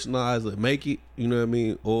a personalize it, make it, you know what I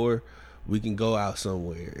mean, or we can go out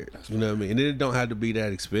somewhere. You know what I mean? And it don't have to be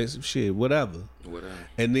that expensive. Shit, whatever.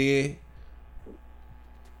 And then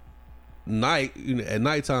at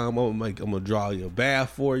nighttime, I'm gonna draw you a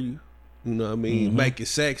bath for you. You know what I mean? Mm-hmm. Make it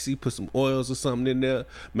sexy. Put some oils or something in there.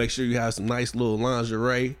 Make sure you have some nice little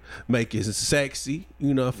lingerie. Make it sexy.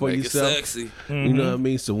 You know, for yourself. Sexy. You know what I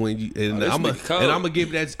mean? So when you I'm gonna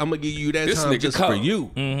give you that This time just cold. for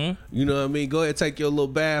you. Mm-hmm. You know what I mean? Go ahead and take your little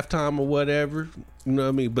bath time or whatever. You know what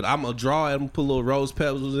I mean? But I'm gonna draw it. I'm gonna put little rose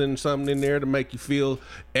petals and something in there to make you feel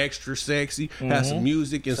extra sexy. Have some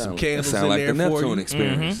music and some candles in like there the for Neptune you.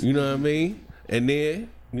 experience. You know what I mean? And then,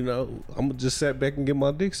 you know, I'm gonna just sit back and get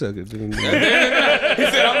my dick sucked. He said, "I'm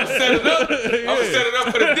gonna set it up. I'm gonna set it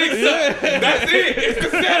up for the dick suck. That's it. It's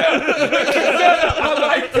the setup. It's the setup.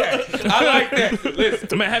 I like that.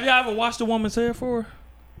 Listen, Man, have y'all ever washed a woman's hair for her?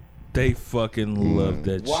 They fucking love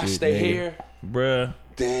that shit. wash their nigga. hair. Bruh.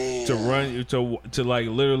 Damn. To like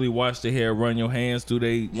literally wash the hair, run your hands through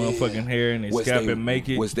their motherfucking hair and they scalp and make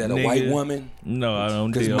it. Was that a nigga. white woman? No, I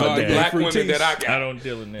don't Because deal the with that. black women that I got, I don't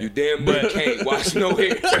deal in that. you damn good can't wash no hair.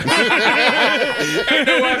 Ain't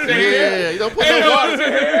no wash the hair. Yeah, you don't put no water. You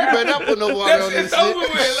better not put no water on this It's over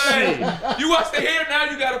shit. with. Like, you wash the hair, now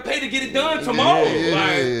you gotta pay to get it done tomorrow.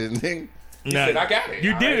 Like, Nah, said, I got it.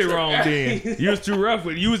 You All did right, it so- wrong then. You was too rough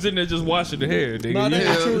with it. You was in there just washing the hair, nigga. No, that's You-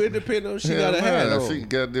 not true. It depends on she got a hat on. She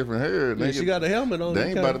got different hair. Yeah, she got a helmet on. They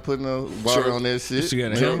ain't about to put no water on that shit. She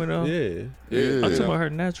got a helmet on? Yeah. Yeah. I'm talking about her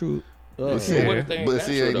natural. But she hair.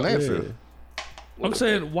 ain't natural. I'm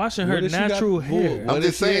saying washing her What if she got natural bull? hair. What I'm if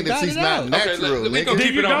just she saying ain't that got she's it not out? natural, let me go nigga. Then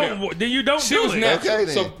keep you it on don't. Then you don't She do was it. natural. Okay,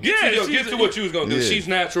 then. So Yeah, get she's to a- what you was gonna do. Yeah. She's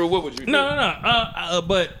natural. What would you do? No.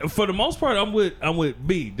 But for the most part, I'm with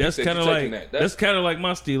B. That's said kind of you're like taking that. that's kind of like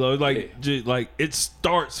my stilo. Like Yeah. like it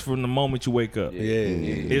starts from the moment you wake up. Yeah.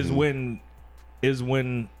 Is when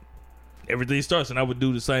everything starts, and I would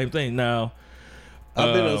do the same thing. Now,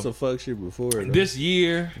 I've been on some fuck shit before. Though. this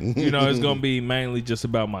year, you know, it's gonna be mainly just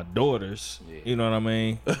about my daughters. You know what I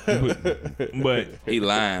mean? But He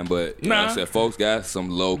lying, but you know what I'm Nah. saying, folks got some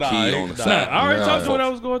low key on the nah, side. I already Nah. talked to what I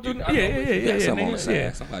was going through. I know, Yeah, but you got something on the nigga, side.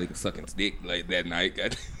 yeah. Somebody can suck his dick like that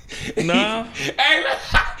night. Nah. Hey,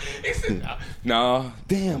 he said, "No,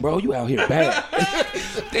 damn, bro, you out here bad.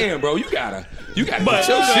 Damn, bro, you gotta get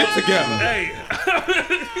your shit together." Hey.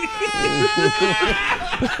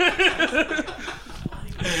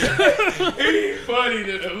 Funny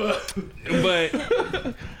to the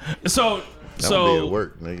But so I'm gonna be so at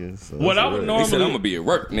work, nigga. So what that's I would all right. He said, "I'm normally gonna be at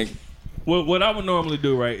work, nigga." what I would normally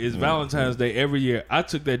do, right, is Valentine's Day every year. I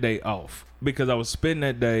took that day off because I was spending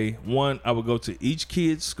that day. One, I would go to each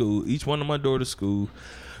kid's school, each one of my daughter's school,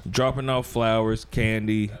 dropping off flowers,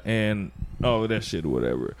 candy, and all of that shit or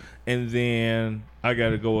whatever. And then I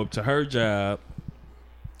got to go up to her job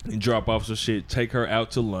and drop off some shit, take her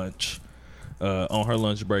out to lunch on her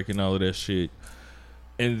lunch break and all of that shit.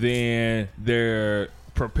 And then they're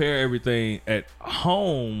prepare everything at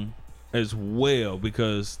home as well,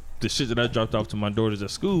 because the shit that I dropped off to my daughters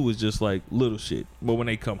at school was just like little shit. But when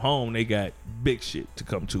they come home, they got big shit to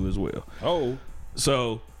come to as well. Oh.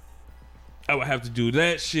 So I would have to do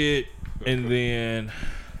that shit, and then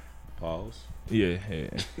Pause. yeah.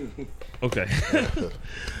 Okay.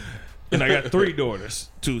 And I got 3 daughters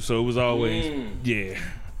too, so it was always yeah.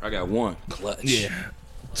 I got one clutch. Yeah.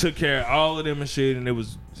 Took care of all of them and shit, and it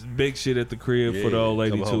was big shit at the crib for the old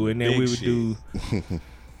lady come on, too. And then big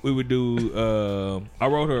we would do I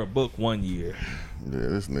wrote her a book one year. Yeah,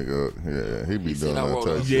 this nigga, yeah, he be doing said I all wrote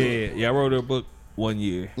types of Yeah, shit. yeah, I wrote her a book one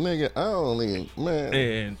year. Nigga, I don't even, man.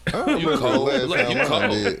 And I don't remember the cold. last Look, time you I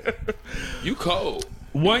cold. did. You cold.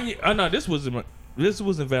 one year no, this wasn't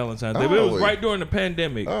Valentine's Day, but it was Always. right during the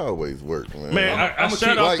pandemic. I always work, man. Man, I I'ma shut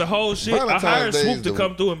keep- off like, the whole shit. I Valentine's hired Day is Swoop to the-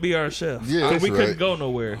 come through and be our chef. Yeah, Cause that's we couldn't right. go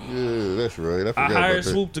nowhere. Yeah, that's right. I I forgot hired about that.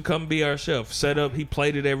 Swoop to come be our chef. Set up, he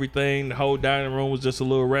plated everything. The whole dining room was just a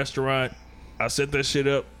little restaurant. I set that shit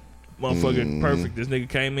up, motherfucking perfect. This nigga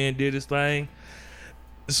came in, did his thing.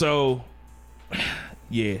 So,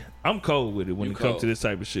 yeah, I'm cold with it when You it comes cold. to this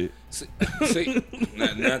type of shit. See,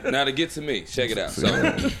 now to get to me, check it out. So,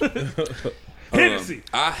 Hennessy.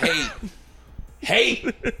 I hate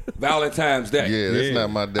Valentine's Day. Yeah, that's not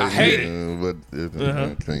my day. I hate it. But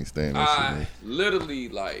I can't stand that I shit. literally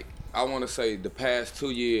like I want to say the past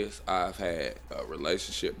 2 years I've had a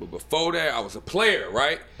relationship, but before that I was a player,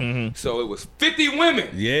 right? Mm-hmm. So it was 50 women.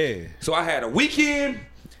 Yeah. So I had a weekend,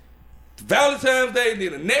 Valentine's Day, and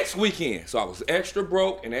then the next weekend. So I was extra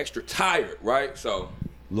broke and extra tired, right? So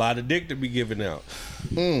a lot of dick to be given out.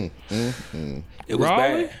 It was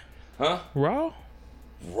Rawly? bad. Huh? Raw?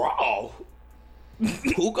 Raw?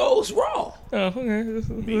 Who goes raw? Oh, okay. I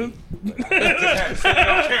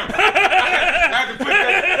had to put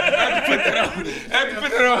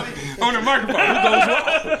that on the microphone. Who goes raw?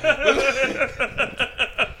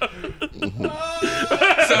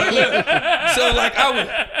 So like I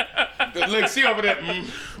was, look, see over there.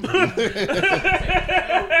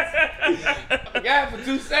 I got it for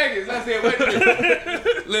 2 seconds. I said, wait a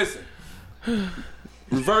minute. Listen.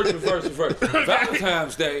 Reverse.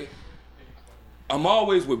 Valentine's Day, I'm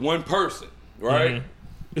always with one person, right?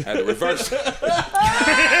 Mm-hmm. Had to reverse. The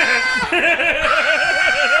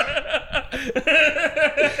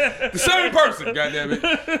same person, goddammit.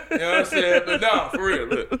 You know what I'm saying? But no, for real,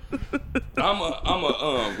 look. I'm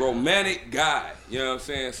a romantic guy. You know what I'm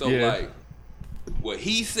saying? So like, what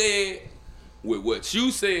he said, with what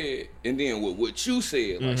you said, and then with what you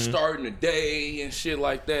said, like starting the day and shit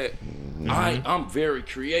like that. I'm very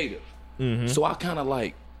creative, so I kind of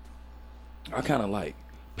like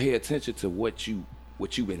pay attention to what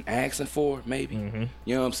you've been asking for, maybe. You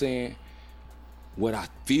know what I'm saying? What I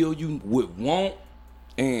feel you would want,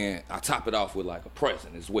 and I top it off with like a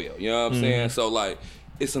present as well. You know what I'm saying? So like,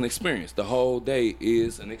 it's an experience. The whole day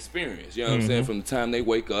is an experience. You know what I'm saying? From the time they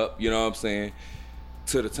wake up, you know what I'm saying,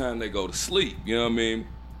 to the time they go to sleep. You know what I mean?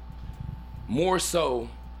 More so,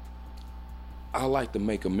 I like to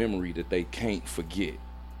make a memory that they can't forget.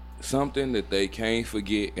 Something that they can't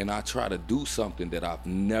forget, and I try to do something that I've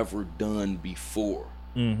never done before.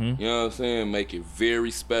 You know what I'm saying? Make it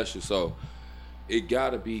very special. So it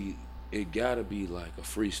gotta be like a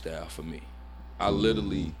freestyle for me. I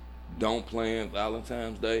literally don't plan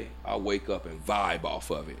Valentine's Day. I wake up and vibe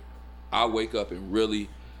off of it. I wake up and really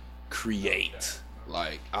create.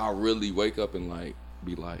 Like, I really wake up and like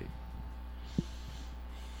be like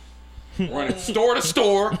running store to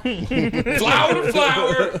store, flower to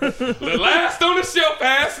flower, the last on the shelf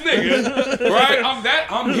ass nigga, right?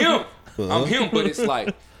 I'm him. I'm him, but it's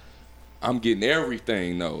like I'm getting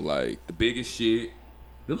everything though, like the biggest shit,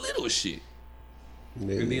 the little shit.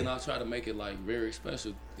 And then I'll try to make it like very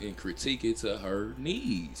special and critique it to her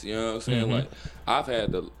needs. You know what I'm saying? Like, I've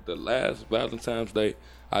had the last Valentine's Day.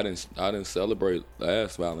 I didn't celebrate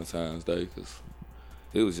last Valentine's Day because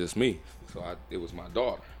it was just me. So it was my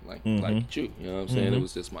daughter, like you. You know what I'm saying? It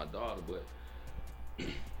was just my daughter. But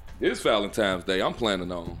this Valentine's Day, I'm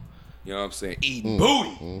planning on, you know what I'm saying, eating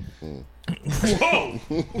booty. Whoa!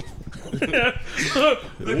 Look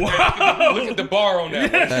at the bar on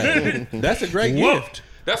that one. Hey, that's a great gift.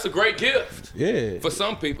 That's a great gift. Yeah. For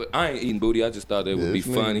some people, I ain't eating booty. I just thought it would be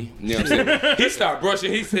funny. You know what I'm saying? He started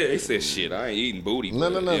brushing. He said, shit, I ain't eating booty.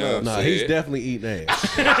 No. No, he's definitely eating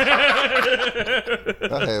ass.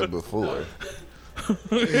 I have before.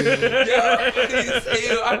 I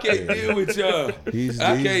can't deal with y'all.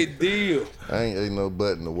 I can't deal. I ain't ate no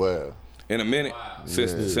butt in a while. In a minute,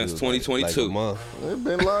 since 2022. Like a month. It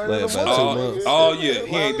been lying in a About month. 2 months. All year.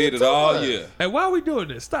 He ain't did it all year. Hey, why are we doing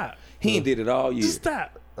this? Stop. He ain't did it all year. Just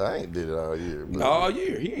stop. I ain't did it all year. Bro. All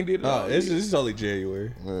year. He ain't did it all year. It's only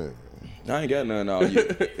January. Man. I ain't got nothing all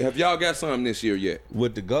year. Have y'all got something this year yet?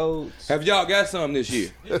 With the golds. Have y'all got something this year?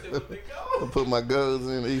 I put my goals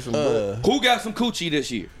in, eat some butt. Who got some coochie this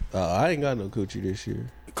year? I ain't got no coochie this year.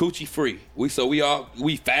 Coochie free. We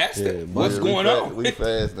fasting. Yeah, What's going on? We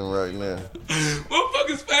fasting right now.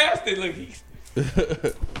 Motherfuckers fasting. Look, he's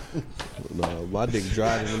No, my dick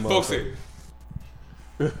dried in the folks motherfucker.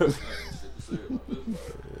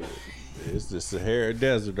 It's the Sahara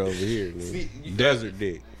Desert over here, man. Desert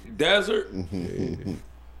dick. Desert? Yeah.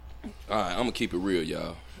 All right, I'm going to keep it real,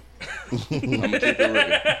 y'all. I'm going to keep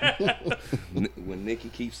it real. When Nicky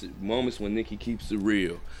keeps it, moments when Nicky keeps it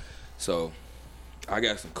real. So, I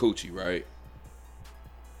got some coochie, right?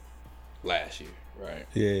 Last year, right?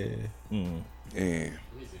 Yeah. And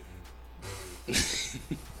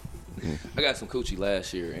I got some coochie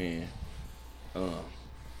last year, and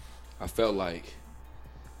I felt like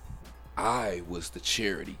I was the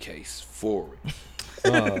charity case for it.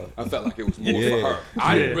 I felt like it was more for her.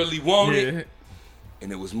 I didn't really want it,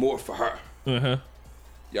 and it was more for her.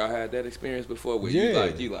 Y'all had that experience before where you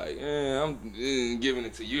like, I'm giving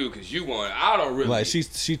it to you because you want it. I don't really. Like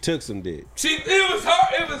she took some dick. It was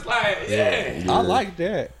her. It was like, yeah. I like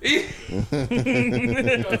that. She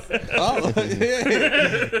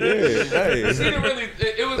didn't really.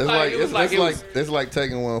 It's like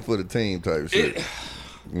taking one for the team type shit.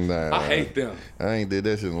 Nah, I hate them. I ain't did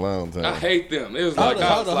that shit in a long time. I hate them. It was Hold like,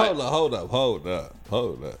 up.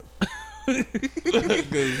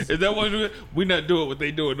 Is that what we not doing what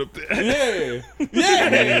they doing up there? Yeah.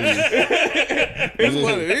 It's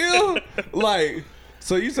what it is. Like,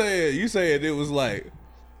 so you said it was like,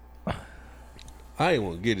 I ain't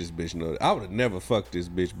want to get this bitch no. I would have never fucked this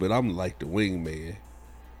bitch, but I'm like the wingman,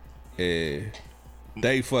 and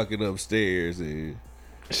they fucking upstairs and.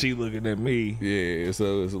 She looking at me. Yeah,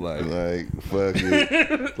 so it's like fuck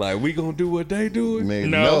it. Like we gonna do what they do? Man,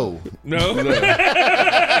 no.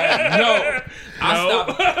 I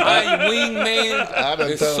stopped. I ain't wingman.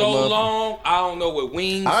 It's so long. I don't know what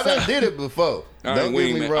wings. I done did it before. Don't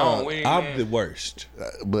get me wrong. I'm the worst.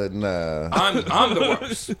 But nah. I'm the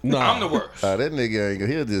worst. I'm the worst. That nigga ain't gonna.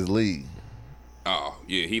 He'll just leave. Oh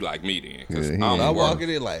yeah, he like me then. Cause Yeah, I'm walking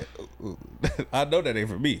in like, I know that ain't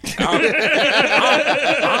for me. No,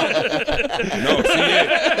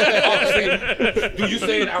 see, do you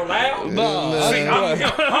say it out loud? No, see,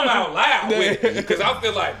 I'm out loud with it because I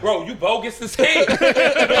feel like, bro, you bogus as hell.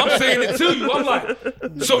 I'm saying it to you. I'm like,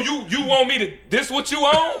 so you want me to? This what you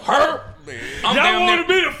on? Her? Y'all wanted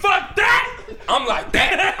me to fuck that? I'm like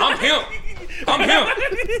that. I'm him.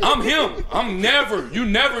 You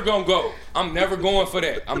never gonna go. I'm never going for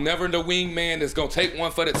that. I'm never the wingman that's gonna take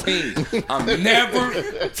one for the team. I'm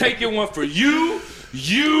never taking one for you, or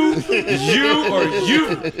you.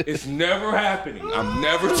 It's never happening. I'm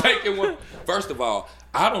never taking one. First of all,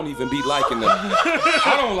 I don't even be liking them.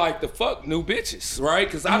 I don't like to fuck new bitches, right?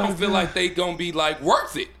 Because I don't feel like they gonna be like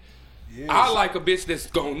worth it. Yes. I like a bitch that's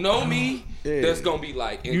gonna know me, that's gonna be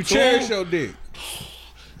like in you cherish your dick.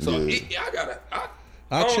 So it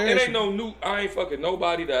ain't no new. I ain't fucking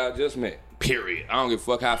nobody that I just met. Period. I don't give a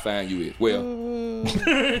fuck how fine you is. Well, it's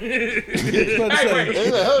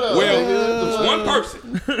one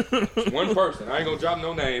person. It's one person. I ain't gonna drop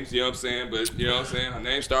no names. You know what I'm saying? But you know what I'm saying. Her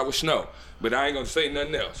name start with Snow. But I ain't gonna say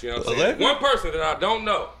nothing else. You know what I'm saying? One person that I don't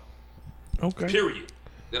know. Okay. Period.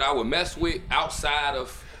 That I would mess with outside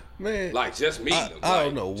of like just meeting them. I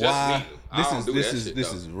don't know why. This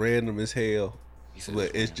is random as hell.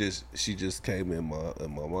 But it's just she just came in my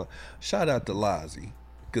mind. Shout out to Lozzie.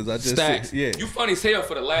 Cause I just Stacks. Yeah. You funny as hell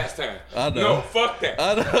for the last time. I know. No, fuck that.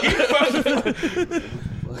 I know.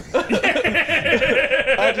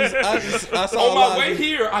 I saw on my Lozzie. way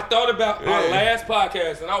here, I thought about our last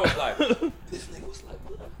podcast and I was like, this nigga was like,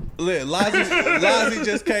 look, Lozzie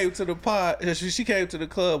just came to the pod. She came to the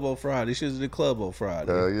club on Friday. She was in the club on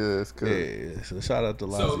Friday. Oh yeah, it's cool. Yeah, so shout out to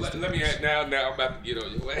Lozzie. So let me ask now I'm about to get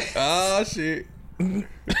on your ass. Oh shit. So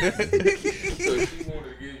if she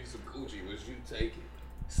wanted to give you some coochie, would you take it?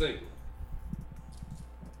 Single.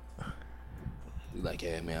 You like,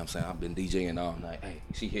 yeah, man, I'm saying I've been DJing all night. Hey,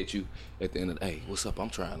 she hit you at the end of the hey, what's up?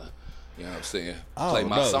 I'm trying to, you know what I'm saying, play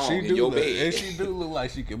my song in your bed. And she do look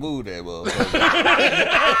like she can move that motherfucker.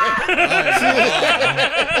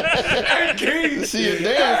 She a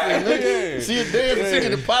dancing, nigga. She a dancing,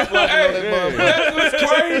 singing the pop rock on that motherfucker. That's what's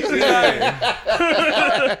crazy.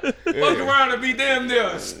 Fuck around and be damn near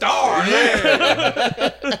a star.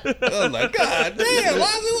 Yeah. I was like, God damn,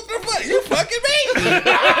 Lozzie, what the fuck? You fucking me?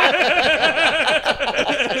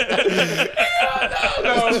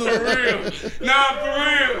 No, for real. Nah, for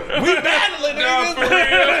real. We battling, nah, for real.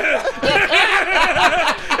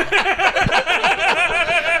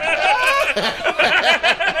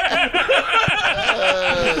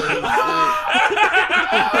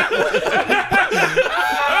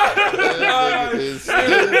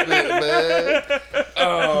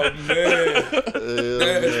 Oh man,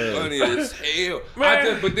 that's funny as hell.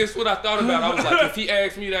 But this is what I thought about. I was like, if he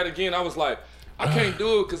asked me that again, I was like, I can't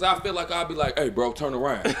do it because I feel like I'll be like, hey, bro, turn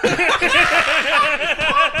around. I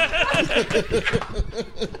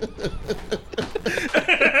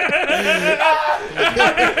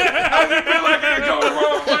just feel like it go the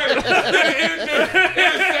wrong way.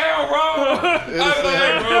 It sound wrong. I was like,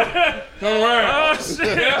 hey, bro, turn around.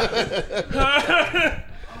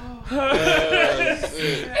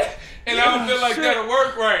 And I don't feel like that'll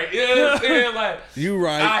work right. You know what I'm saying? Like, you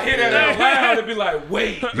right. I hear that out loud and be like,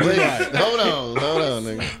 wait. Right. Hold on,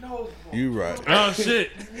 nigga. You right. Oh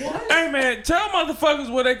shit. Hey man, tell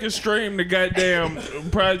motherfuckers where they can stream the goddamn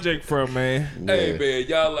project from, man. Hey man,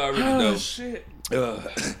 y'all already know. Oh shit.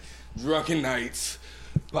 Drunken Nights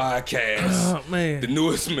podcast. Oh, man. The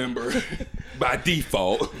newest member by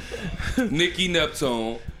default. Nicky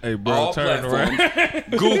Neptune. Hey, bro, all turn platforms.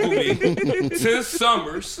 around. Google me. 10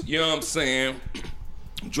 Summers, you know what I'm saying?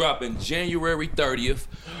 Dropping January 30th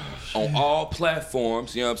on all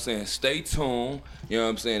platforms, you know what I'm saying? Stay tuned. You know what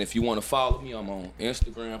I'm saying? If you want to follow me, I'm on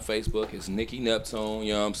Instagram, Facebook. It's Nicky Neptune,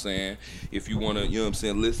 you know what I'm saying? If you want to, you know what I'm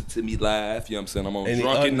saying, listen to me live, you know what I'm saying? I'm on Any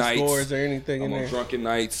Drunken Nights. or anything I'm in on there? Drunken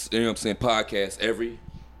Nights, you know what I'm saying, podcast every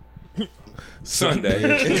Sunday.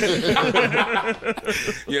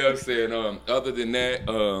 You know what I'm saying? Other than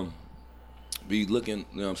that, be looking, you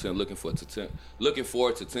know what I'm saying, looking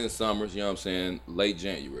forward to 10 Summers, you know what I'm saying, late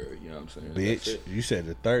January, you know what I'm saying? Bitch, you said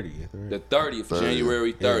the 30th, right? The 30th,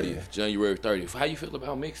 January 30th. Yeah. January 30th. How you feel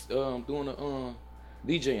about doing a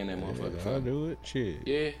DJ in that motherfucker? I'll do it. Shit.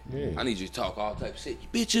 Yeah? Yeah. I need you to talk all type of shit. You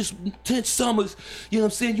bitches, 10 Summers, you know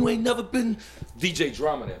what I'm saying? You ain't never been DJ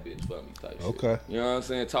drama that bitch for me type shit. Okay. You know what I'm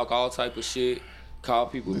saying? Talk all type of shit. Call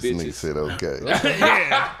people This nigga bitches. said okay.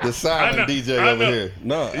 Yeah. The silent DJ over here.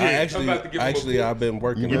 No, I I'm about to give him a actually, pull. I've been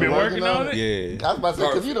working You on been it. working on it? Yeah. I was about to say,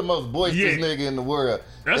 because you the most boisterous Yeah. nigga in the world.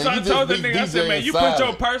 That's And what I you told just that be nigga. I said, man, DJing you put your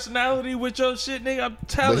silent. personality with your shit, nigga. I'm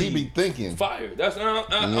telling But he you. be thinking. Fire. That's I'm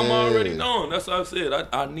Yeah. already known. That's what I said.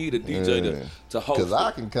 I need a DJ to host. Because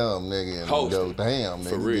I can come, nigga, and Host go, it. damn,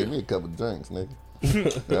 For nigga, real. give me a couple drinks, nigga.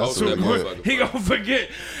 Host That's that what motherfucker. He gonna forget.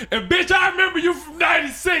 And bitch, I remember you from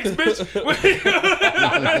 '96, bitch.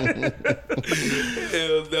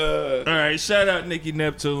 Hell nah. All right, shout out Nicky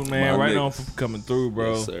Neptune, man. My Right niggas. on for coming through,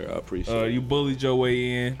 bro. Yes, sir. I appreciate it. You bullied your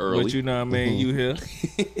way in, Early. but you know what I mean. You here?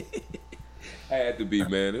 Had to be,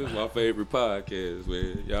 man. It was my favorite podcast,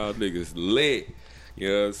 man. Y'all niggas lit. You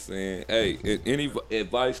know what I'm saying? Hey, any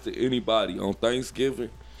advice to anybody on Thanksgiving?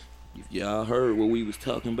 If y'all heard what we was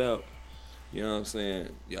talking about, you know what I'm saying?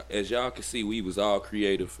 As y'all can see, we was all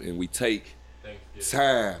creative and we take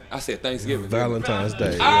time. I said Thanksgiving. Valentine's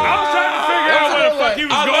Day. I was trying to figure out where the fuck he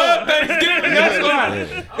was I going. love Thanksgiving. That's why.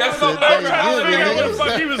 That's what I'm trying to figure out Where the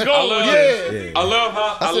fuck he was I going love with it. this. I love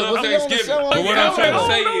how I said, love was he on the Thanksgiving. show on But what I'm trying to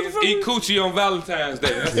say Thanksgiving? is eat coochie on Valentine's Day.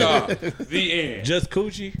 That's all. The end. Just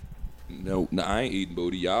coochie? No, I ain't eating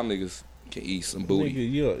booty. Y'all niggas can eat some booty.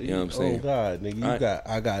 Nigga, you know what I'm saying? Oh God,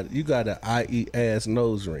 nigga, you got an IE ass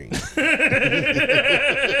nose ring.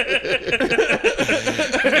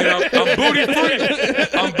 And I'm booty free.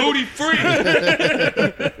 I'm booty free.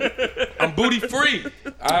 I'm booty free.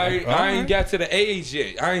 I ain't got to the age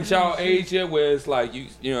yet. I ain't y'all age yet where it's like you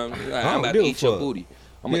know what I'm saying? I'm about to give a eat your fuck. booty.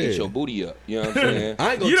 I'm gonna Yeah. eat your booty up. You know what I'm saying?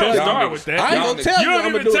 I ain't gonna You tell don't you. start niggas- with that. I ain't y'all gonna tell You you. don't I'm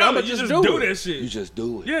even gonna do it. tell I'm it. gonna You just just do do it. that shit. You just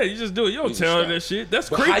do it. Yeah, you just do it. You don't You tell her just that shit. That's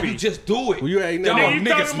But creepy. how you just do it? Well, you ain't Y'all never. Nigga, you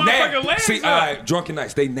niggas throw the motherfucking nasty. legs See, up. all right, Drunken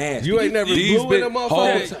Nights, they nasty. You ain't never These blew in a been whole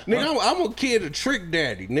motherfucker. time. Nigga, I'm a kid, a trick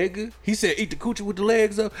daddy, nigga. He said, eat the coochie with the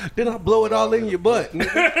legs up, then I blow it all in your butt,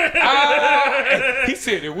 nigga. He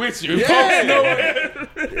said it with you. Yeah. No,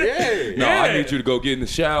 Yeah. I need you to go get in the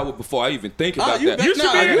shower before I even think about you that. bet- You should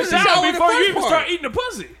Nah, be in you the in the shower shower in the before you first even part. start eating the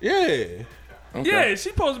pussy. Yeah. Yeah, she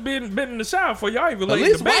supposed to been in the shower before y'all even At lay in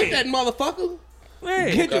least the wipe that bed. motherfucker. Yeah.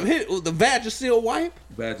 Hit the Vagisil wipe.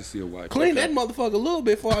 Bad to see a wife. Clean Okay. that motherfucker a little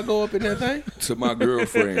bit before I go up in that thing. To my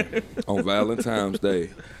girlfriend on Valentine's Day,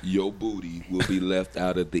 your booty will be left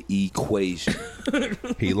out of the equation.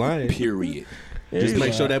 He lying. Period. Just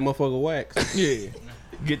make sure that motherfucker wax. Yeah.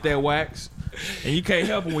 Get that wax. And you can't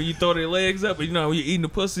help it when you throw their legs up. You know, when you're eating the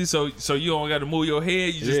pussy, so you don't got to move your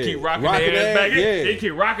head. You just Yeah. keep rocking Rocking their ass back. yeah. You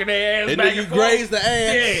keep rocking their ass And back then you and forth. graze the ass.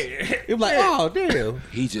 Yeah. You're like, oh, damn.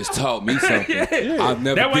 He just taught me something. Yeah. I've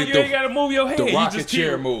never That way did you ain't got to move your head. the You rocking just keep,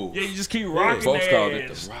 chair move. Yeah, you just keep rocking Folks their called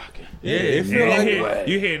it ass. the rocking. Yeah, it feel yeah, like-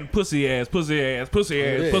 you hitting pussy ass, pussy ass, pussy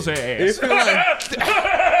ass, Yeah. pussy It ass. feel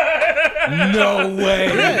like, No way.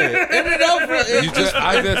 yeah. And it over.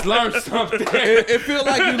 I just learned something. It feel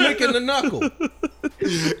like you licking the knuckle.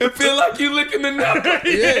 It feel like you licking the knuckle. Yeah.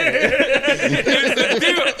 It's a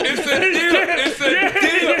deal. It's a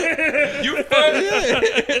deal. You funny.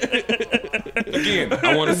 Again,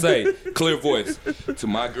 I want to say, clear voice, to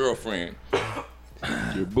my girlfriend,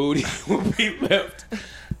 your booty will be left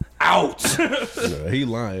out. He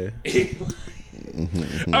lying.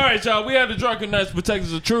 All right, y'all. We had the Drunken Nights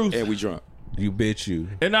Protectors of Truth. And we drunk. You bitch you.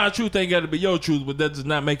 And our truth ain't got to be your truth, but that does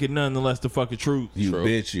not make it nonetheless the fucking truth. You True.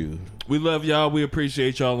 bitch you. We love y'all. We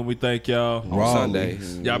appreciate y'all, and we thank y'all. On Raleigh.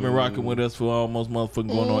 Sundays. Y'all been rocking with us for almost motherfucking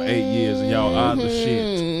going on 8 years, and y'all are the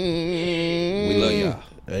shit. We love y'all.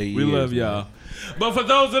 Hey, We yeah. love y'all. But for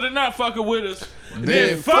those that are not fucking with us,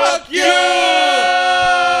 Then fuck you!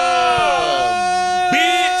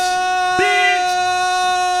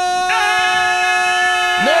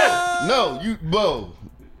 Bitch! No, you, bro.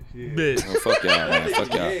 Bitch. Fuck y'all, man.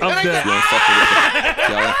 Fuck y'all. I'm done. Y'all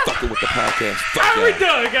ain't fucking with the podcast. Fuck y'all. We done, You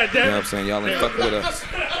know what goddamn. I'm saying? Y'all ain't fucking with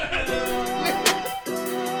us.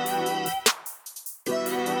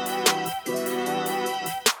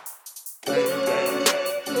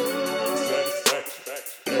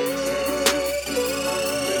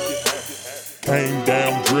 Came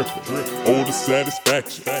down drippin', all the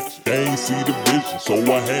satisfaction. They ain't see the vision, so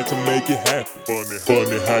I had to make it happen.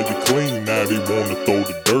 Funny how you clean, now they wanna throw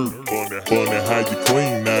the dirt. Funny how you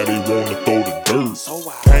clean, now they wanna throw the dirt.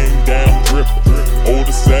 Came down drippin', all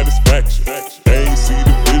the satisfaction. They ain't see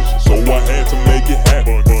the vision, so I had to make it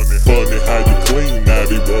happen. Funny how you clean, now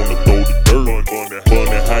they wanna throw the dirt.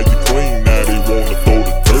 Funny how you clean, now they wanna throw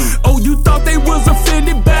the dirt. Oh, you thought they was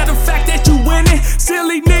offended by the fact that you winning?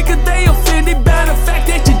 Silly nigga, they offended by the fact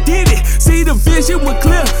that you did it. See, the vision was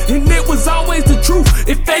clear, and it was always the truth.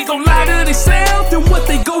 If they gon' lie to themselves, then what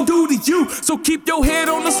they gon' do to you? So keep your head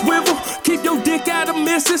on the swivel, keep your dick out of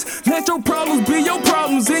misses. Let your problems be your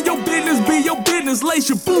problems, and your business be your business. Lace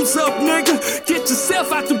your boots up, nigga, get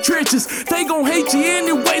yourself out the trenches. They gon' hate you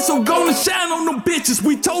anyway, so go and shine on them bitches.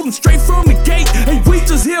 We told them straight from the gate, hey, we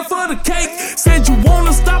just here for the cake. Said you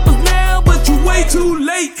wanna stop us now, but you way too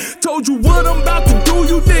late. Told you what I'm about to do,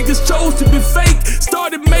 you niggas chose to be fake.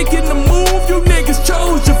 Started making the move, you niggas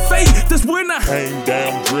chose your fate. That's when I Came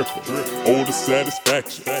down drippin', all the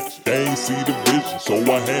satisfaction. They ain't see the vision, so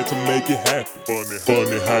I had to make it happen.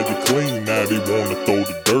 Funny how you clean, now they wanna throw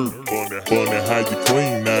the dirt. Funny how you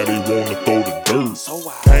clean, now they wanna throw the dirt.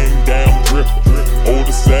 Came down drippin', all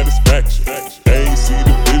the satisfaction. They ain't see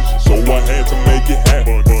the vision, so I had to make it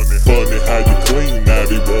happen. Funny how you clean, now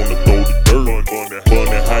they wanna throw the dirt.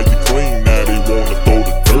 Funny how you clean, now they wanna throw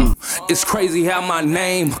the dirt. It's crazy how my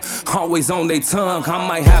name always on their tongue. I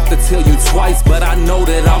might have to tell you twice, but I know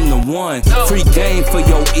that I'm the one. Free game for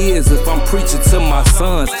your ears if I'm preaching to my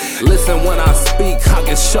sons. Listen when I speak, I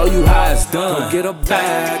can show you how it's done. Get a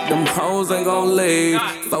bag, them hoes ain't gon' leave.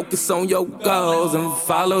 Focus on your goals and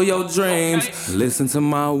follow your dreams. Listen to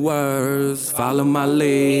my words, follow my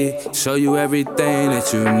lead. Show you everything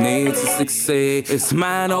that you need to succeed. It's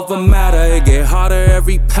mind over matter, it get harder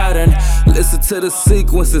every pattern. Listen to the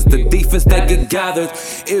sequences, the defense that get gathered.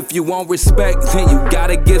 If you want respect, then you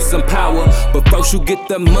gotta get some power. But first you get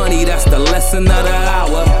the money, that's the lesson of the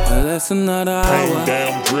hour. The lesson of the Came hour.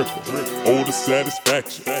 down drippin', all the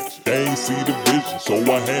satisfaction. They ain't see the vision, so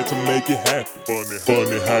I had to make it happen.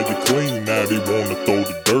 Funny how you clean, now they wanna throw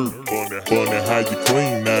the dirt. Funny how you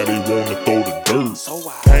clean, now they wanna throw the dirt.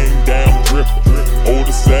 Came down drippin', all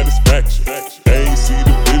the satisfaction. They ain't see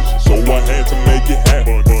the vision, so I had to make it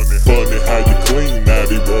happen. Funny how you clean, now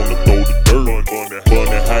they wanna throw the dirt.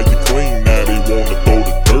 Funny how you clean,